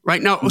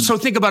 Right now, so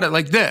think about it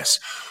like this,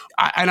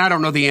 and I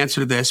don't know the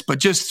answer to this, but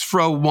just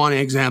throw one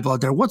example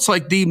out there. What's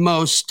like the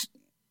most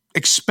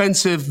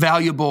expensive,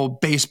 valuable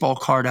baseball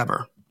card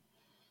ever?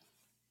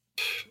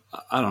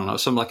 I don't know,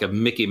 something like a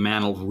Mickey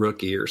Mantle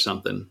rookie or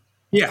something.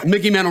 Yeah,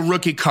 Mickey Mantle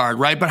rookie card,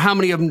 right? But how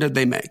many of them did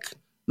they make?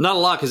 Not a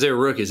lot because they were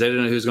rookies. They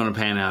didn't know who's going to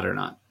pan out or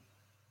not.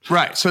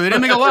 Right. So they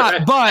didn't make a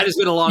lot, but it's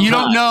been a long you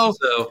time, don't know.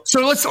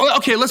 So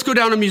let's go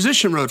down a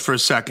musician road for a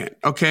second.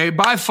 Okay.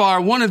 By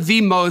far, one of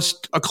the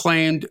most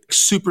acclaimed,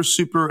 super,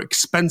 super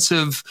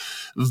expensive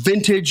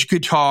vintage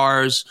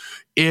guitars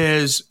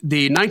is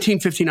the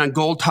 1959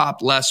 Gold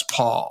Top Les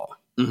Paul.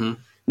 Mm-hmm.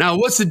 Now,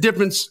 what's the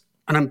difference?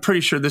 And I'm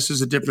pretty sure this is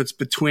the difference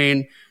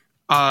between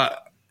a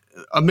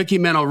Mickey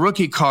Mantle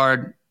rookie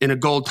card and a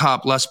Gold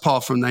Top Les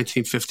Paul from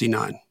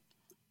 1959.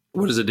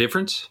 What is the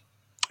difference?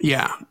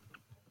 Yeah.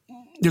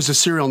 There's a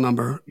serial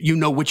number. You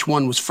know which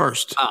one was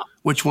first,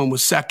 which one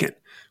was second,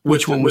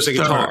 which one was the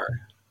third. Guitar.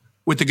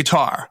 With the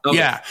guitar. Okay.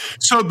 Yeah.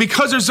 So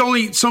because there's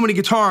only so many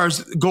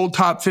guitars, Gold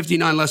Top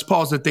 59 Les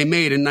Pauls that they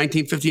made in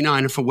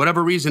 1959, and for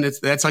whatever reason,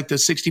 that's like the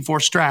 64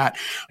 Strat.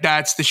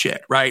 That's the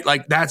shit, right?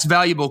 Like that's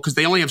valuable because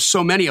they only have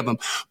so many of them.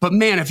 But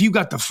man, if you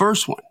got the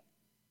first one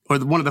or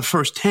one of the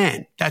first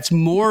 10, that's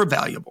more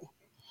valuable.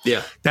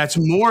 Yeah. That's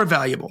more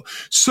valuable.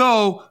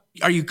 So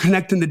are you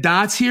connecting the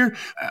dots here?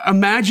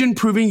 Imagine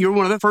proving you're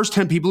one of the first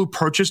 10 people who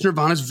purchased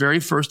Nirvana's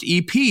very first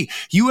EP.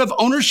 You have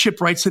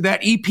ownership rights to that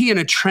EP in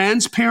a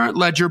transparent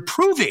ledger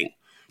proving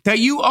that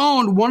you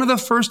owned one of the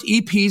first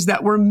EPs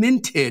that were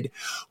minted.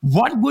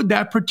 What would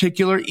that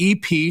particular EP /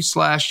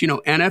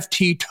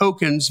 NFT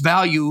tokens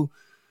value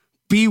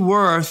be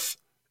worth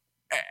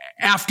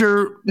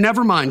after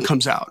Nevermind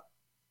comes out?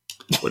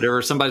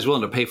 Whatever somebody's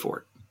willing to pay for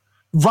it.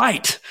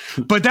 Right.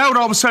 But that would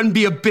all of a sudden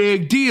be a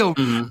big deal.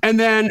 Mm-hmm. And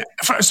then,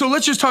 so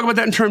let's just talk about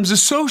that in terms of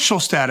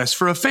social status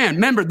for a fan.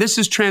 Remember, this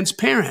is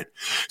transparent.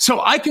 So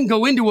I can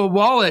go into a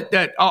wallet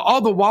that all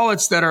the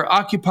wallets that are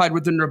occupied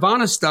with the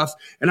Nirvana stuff,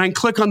 and I can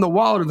click on the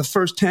wallet of the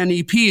first 10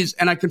 EPs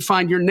and I can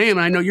find your name.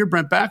 And I know you're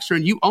Brent Baxter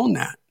and you own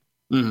that.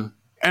 Mm-hmm.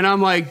 And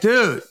I'm like,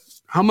 dude,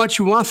 how much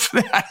you want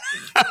for that?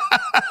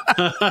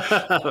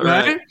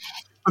 Right?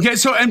 Okay,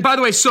 so, and by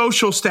the way,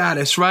 social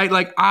status, right?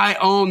 Like, I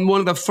own one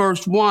of the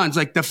first ones.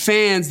 Like, the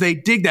fans, they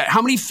dig that. How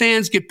many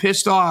fans get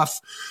pissed off?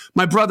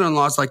 My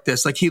brother-in-law's like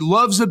this. Like, he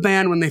loves the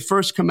band when they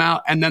first come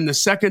out, and then the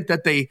second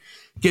that they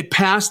get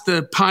past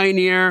the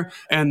pioneer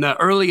and the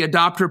early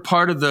adopter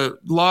part of the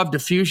law of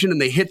diffusion and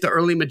they hit the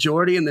early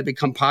majority and they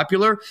become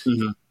popular,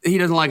 he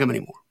doesn't like them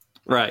anymore.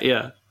 Right,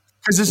 yeah.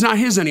 Because it's not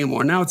his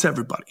anymore. Now it's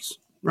everybody's,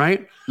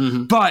 right?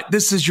 Mm-hmm. But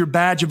this is your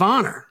badge of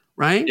honor.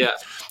 Right? Yeah.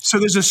 So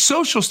there's a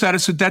social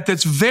status with that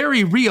that's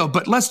very real.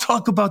 But let's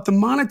talk about the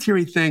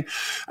monetary thing.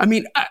 I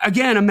mean,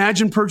 again,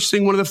 imagine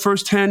purchasing one of the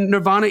first 10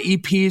 Nirvana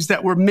EPs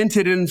that were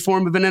minted in the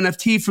form of an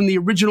NFT from the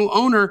original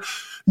owner,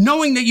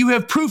 knowing that you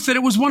have proof that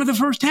it was one of the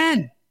first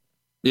 10.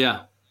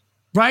 Yeah.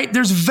 Right?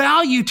 There's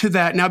value to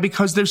that now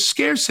because there's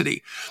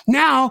scarcity.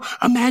 Now,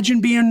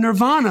 imagine being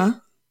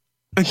Nirvana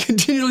and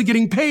continually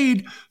getting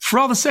paid for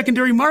all the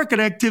secondary market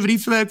activity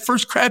for that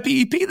first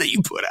crappy EP that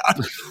you put out.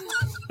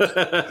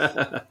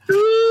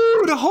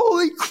 Dude,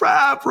 holy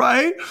crap,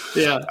 right?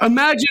 Yeah.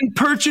 Imagine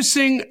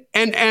purchasing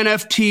an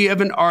NFT of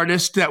an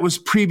artist that was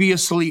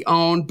previously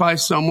owned by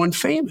someone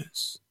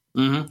famous.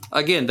 Mm-hmm.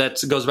 Again,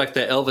 that goes back to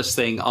the Elvis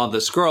thing on the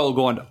scroll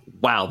going,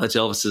 wow, that's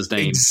Elvis's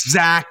name.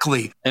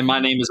 Exactly. And my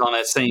name is on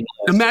that same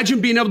list.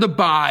 Imagine being able to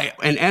buy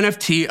an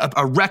NFT,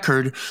 a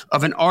record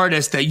of an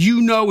artist that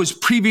you know was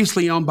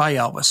previously owned by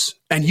Elvis,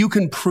 and you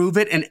can prove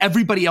it, and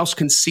everybody else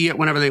can see it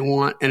whenever they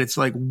want, and it's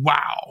like,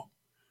 wow.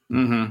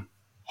 Mm-hmm.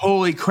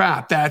 Holy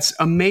crap, that's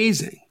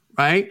amazing,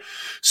 right?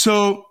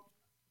 So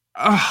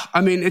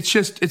I mean,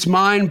 it's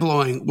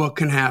mind-blowing what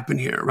can happen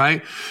here,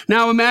 right?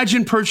 Now,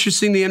 imagine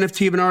purchasing the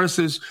NFT of an artist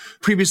that's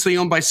previously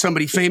owned by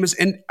somebody famous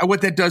and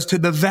what that does to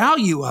the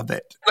value of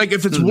it. Like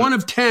if it's one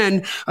of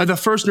 10 of the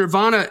first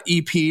Nirvana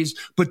EPs,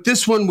 but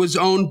this one was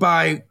owned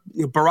by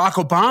Barack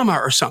Obama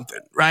or something,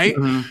 right?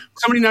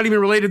 Somebody not even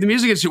related to the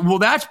music industry. Well,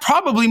 that's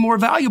probably more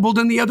valuable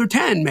than the other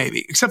 10,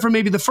 maybe, except for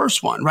maybe the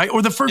first one, right?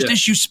 Or the first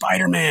issue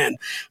Spider-Man,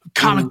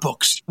 comic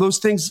books. Those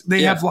things,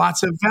 they have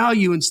lots of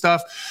value and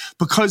stuff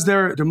because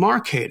they're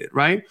demarcated,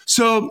 right?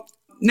 So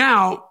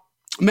now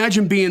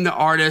imagine being the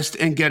artist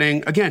and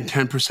getting, again,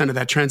 10% of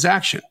that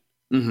transaction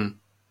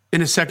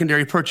in a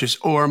secondary purchase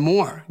or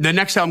more. The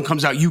next album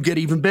comes out, you get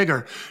even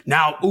bigger.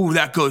 Now,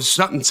 that goes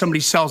something. Somebody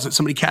sells it.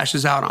 Somebody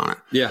cashes out on it.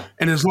 Yeah.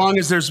 And as long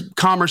as there's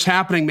commerce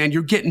happening, man,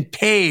 you're getting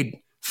paid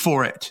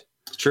for it.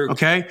 True.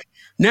 Okay.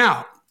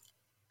 Now,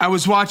 I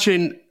was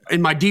watching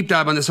in my deep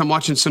dive on this, I'm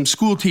watching some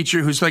school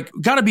teacher who's like,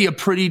 got to be a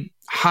pretty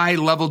high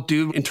level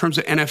dude in terms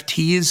of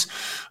NFTs.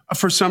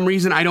 For some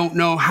reason, I don't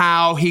know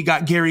how he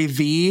got Gary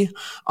Vee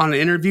on an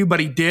interview, but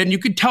he did. And you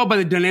could tell by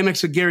the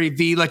dynamics of Gary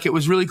Vee, like it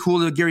was really cool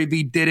that Gary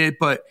Vee did it,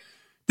 but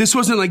this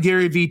wasn't like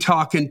Gary Vee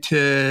talking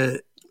to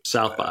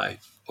South by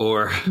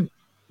or...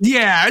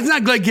 Yeah, it's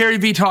not like Gary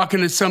Vee talking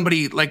to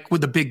somebody like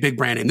with a big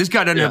brand name. This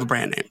guy doesn't have a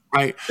brand name,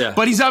 right? Yeah.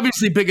 But he's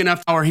obviously big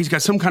enough, or he's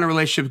got some kind of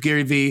relationship with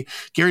Gary Vee.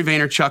 Gary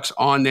Vaynerchuk's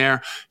on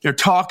there. They're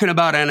talking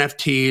about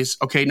NFTs.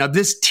 Okay, now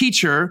this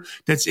teacher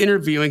that's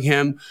interviewing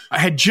him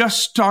had just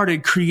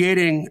started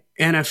creating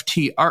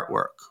NFT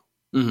artwork.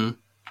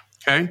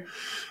 Okay.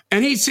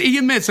 And he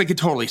admits like it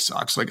totally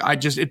sucks. Like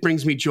it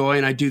brings me joy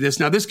and I do this.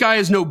 Now this guy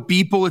is no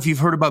Beeple. If you've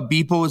heard about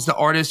Beeple, is the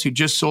artist who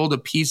just sold a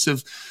piece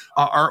of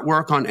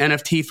artwork on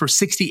NFT for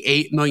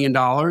 $68 million.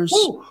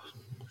 Ooh.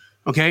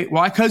 Okay.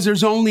 Why? Because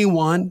there's only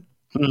one.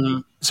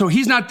 So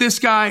he's not this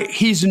guy.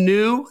 He's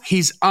new.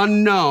 He's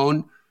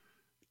unknown,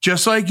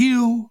 just like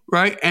you,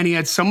 right? And he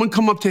had someone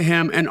come up to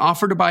him and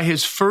offer to buy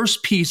his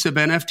first piece of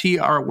NFT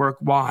artwork.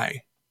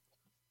 Why?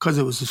 Because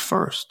it was his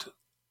first.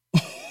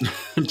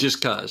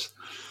 Just because.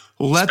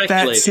 Let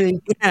that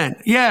sink in.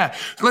 Yeah.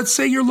 Let's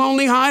say you're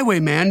Lonely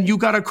Highway, man. You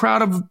got a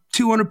crowd of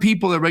 200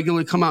 people that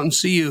regularly come out and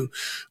see you,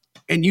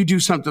 and you do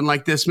something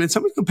like this, man.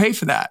 Somebody's going to pay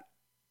for that.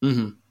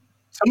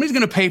 Somebody's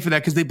going to pay for that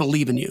because they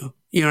believe in you.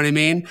 You know what I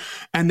mean?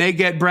 And they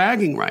get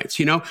bragging rights,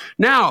 you know?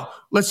 Now,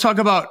 let's talk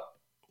about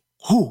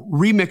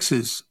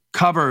remixes,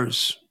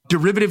 covers,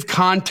 derivative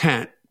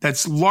content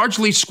that's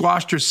largely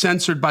squashed or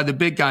censored by the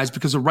big guys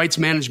because of rights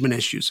management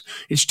issues.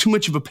 It's too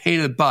much of a pain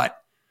in the butt.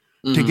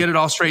 To get it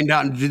all straightened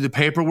out and to do the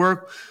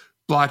paperwork.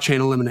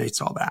 Blockchain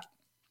eliminates all that.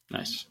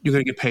 Nice. You're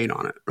going to get paid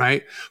on it,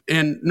 right?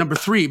 And number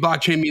 3,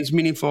 blockchain means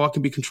meaningful. It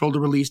can be controlled or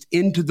released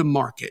into the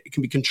market. It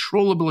can be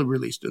controllably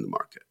released in the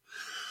market.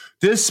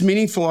 This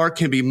meaningful art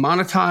can be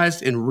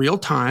monetized in real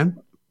time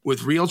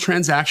with real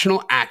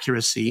transactional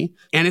accuracy,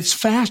 and it's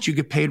fast. You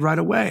get paid right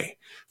away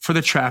for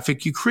the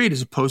traffic you create,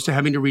 as opposed to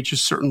having to reach a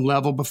certain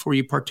level before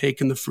you partake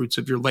in the fruits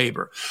of your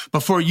labor,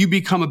 before you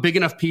become a big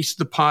enough piece of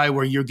the pie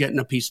where you're getting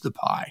a piece of the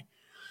pie.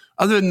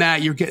 Other than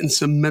that, you're getting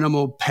some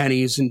minimal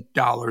pennies and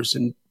dollars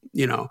and,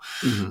 you know.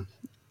 I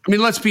mean,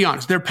 let's be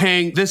honest. They're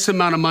paying this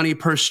amount of money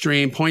per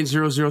stream,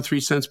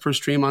 0.003 cents per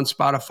stream on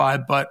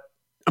Spotify, but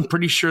I'm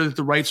pretty sure that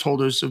the rights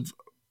holders of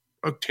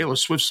a Taylor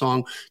Swift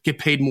song get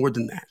paid more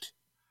than that.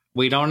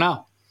 We don't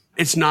know.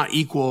 It's not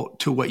equal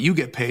to what you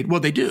get paid.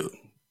 Well, they do.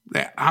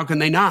 How can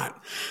they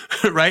not?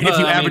 Right? If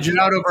you average it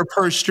out over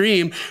per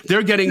stream,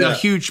 they're getting a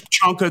huge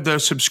chunk of the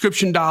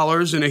subscription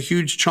dollars and a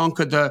huge chunk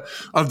of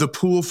the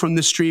pool from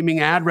the streaming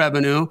ad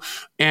revenue.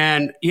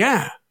 And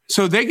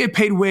so they get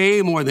paid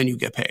way more than you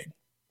get paid.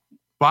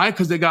 Why?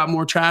 Because they got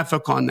more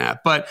traffic on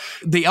that. But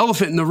the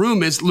elephant in the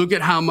room is look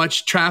at how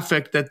much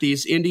traffic that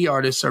these indie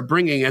artists are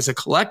bringing as a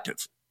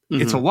collective.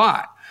 It's a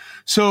lot.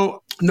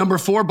 So number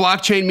 4,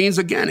 blockchain means,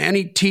 again,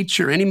 any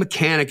teacher, any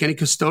mechanic, any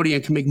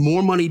custodian can make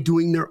more money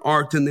doing their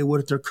art than they would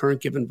at their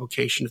current given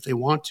vocation if they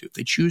want to, if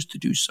they choose to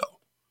do so.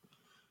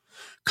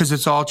 Because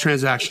it's all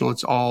transactional.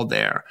 It's all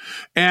there.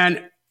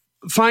 And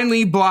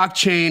finally,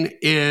 blockchain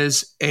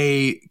is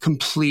a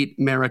complete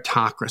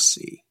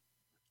meritocracy.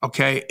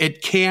 Okay?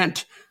 It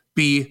can't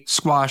be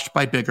squashed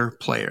by bigger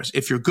players.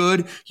 If you're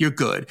good, you're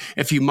good.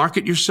 If you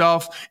market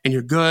yourself and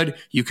you're good,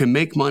 you can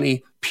make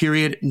money,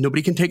 period.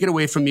 Nobody can take it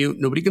away from you.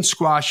 Nobody can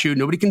squash you.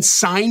 Nobody can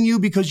sign you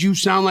because you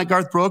sound like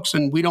Garth Brooks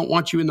and we don't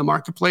want you in the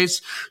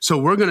marketplace. So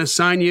we're going to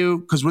sign you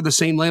because we're the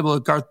same label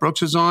that Garth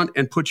Brooks is on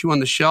and put you on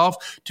the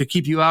shelf to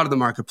keep you out of the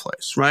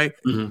marketplace, right?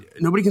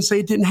 Nobody can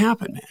say it didn't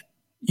happen, man.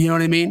 You know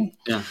what I mean?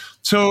 Yeah.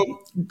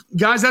 So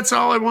guys, that's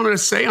all I wanted to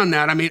say on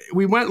that. I mean,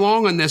 we went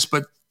long on this,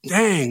 but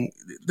dang,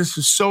 this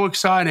is so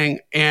exciting.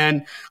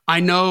 And I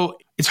know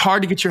it's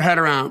hard to get your head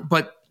around,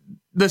 but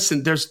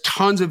listen, there's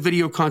tons of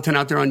video content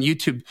out there on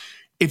YouTube.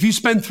 If you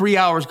spend 3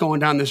 hours going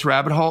down this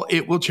rabbit hole,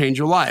 it will change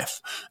your life.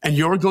 And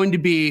you're going to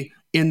be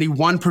in the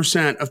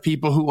 1% of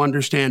people who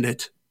understand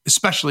it,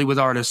 especially with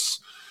artists.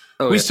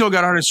 We still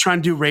got artists trying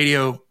to do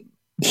radio,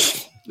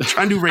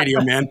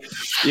 man.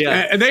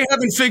 And they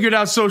haven't figured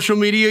out social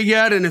media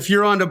yet. And if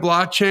you're onto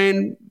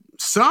blockchain,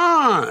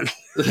 son.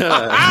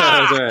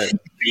 That's right.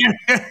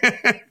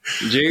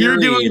 You're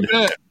doing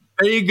good.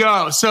 There you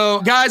go.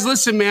 So, guys,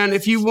 listen, man,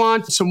 if you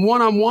want some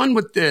one-on-one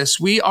with this,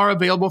 we are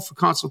available for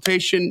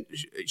consultation.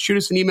 Shoot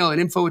us an email at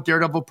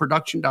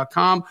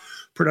info@daredevilproduction.com.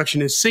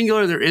 Production is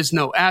singular. There is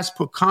no S.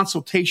 Put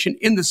consultation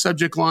in the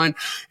subject line,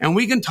 and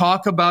we can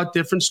talk about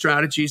different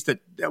strategies that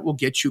will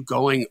get you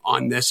going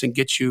on this and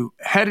get you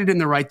headed in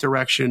the right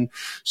direction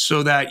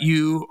so that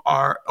you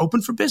are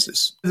open for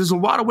business. There's a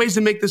lot of ways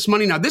to make this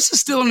money. Now, this is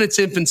still in its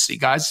infancy,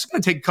 guys. It's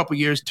going to take a couple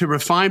years to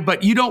refine,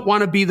 but you don't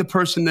want to be the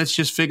person that's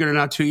just figuring it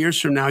out 2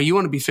 years from now. You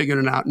want to be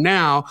figuring it out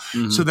now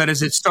so that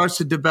as it starts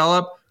to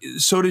develop,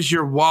 so does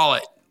your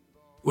wallet,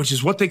 which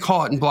is what they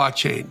call it in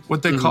blockchain,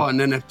 what they call it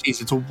in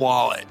NFTs. It's a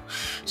wallet.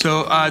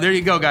 So there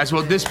you go, guys.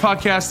 Well, this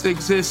podcast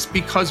exists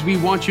because we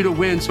want you to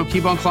win, so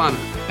keep on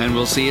climbing. And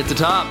we'll see you at the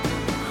top.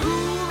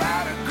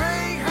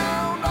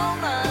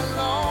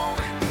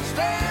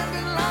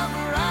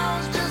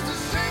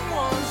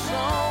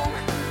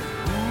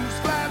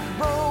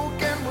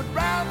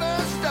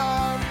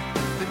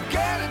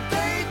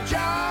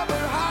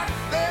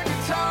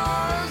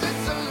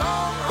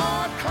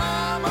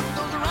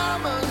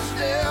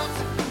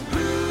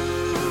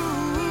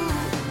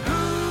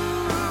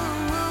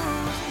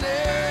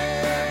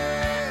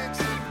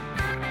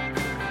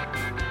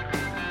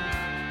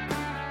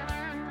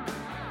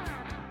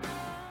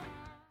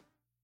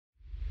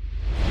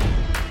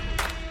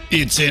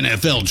 It's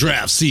NFL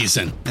draft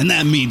season, and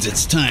that means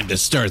it's time to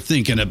start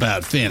thinking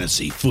about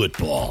fantasy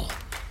football.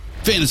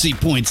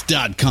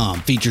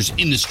 FantasyPoints.com features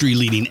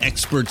industry-leading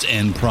experts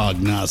and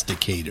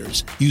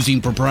prognosticators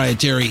using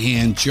proprietary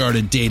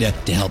hand-charted data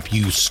to help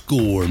you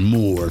score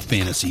more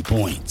fantasy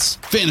points.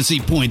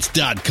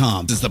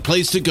 FantasyPoints.com is the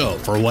place to go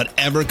for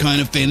whatever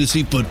kind of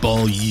fantasy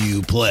football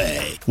you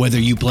play. Whether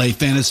you play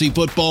fantasy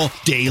football,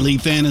 daily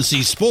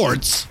fantasy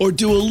sports, or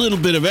do a little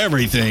bit of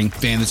everything,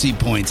 Fantasy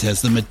Points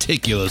has the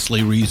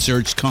meticulously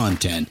researched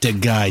content to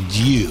guide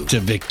you to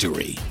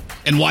victory.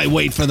 And why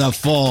wait for the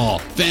fall?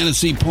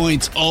 Fantasy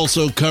Points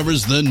also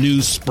covers the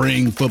new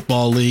spring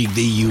football league,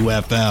 the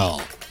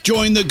UFL.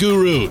 Join the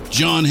guru,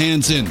 John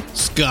Hansen,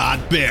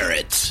 Scott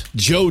Barrett,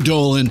 Joe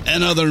Dolan,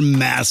 and other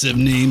massive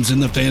names in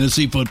the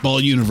fantasy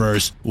football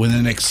universe with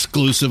an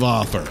exclusive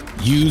offer.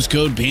 Use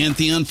code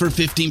Pantheon for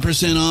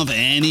 15% off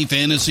any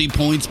Fantasy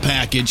Points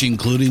package,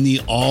 including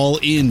the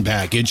all-in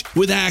package,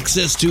 with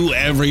access to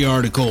every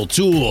article,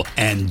 tool,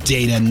 and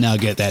data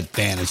nugget that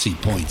Fantasy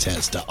Points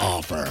has to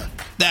offer.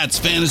 That's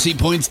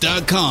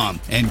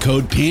FantasyPoints.com and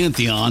code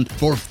Pantheon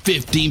for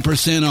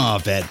 15%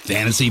 off at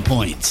Fantasy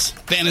Points.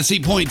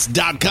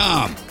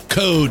 FantasyPoints.com,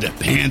 code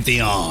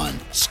Pantheon.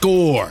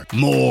 Score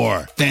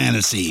more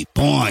fantasy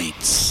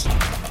points.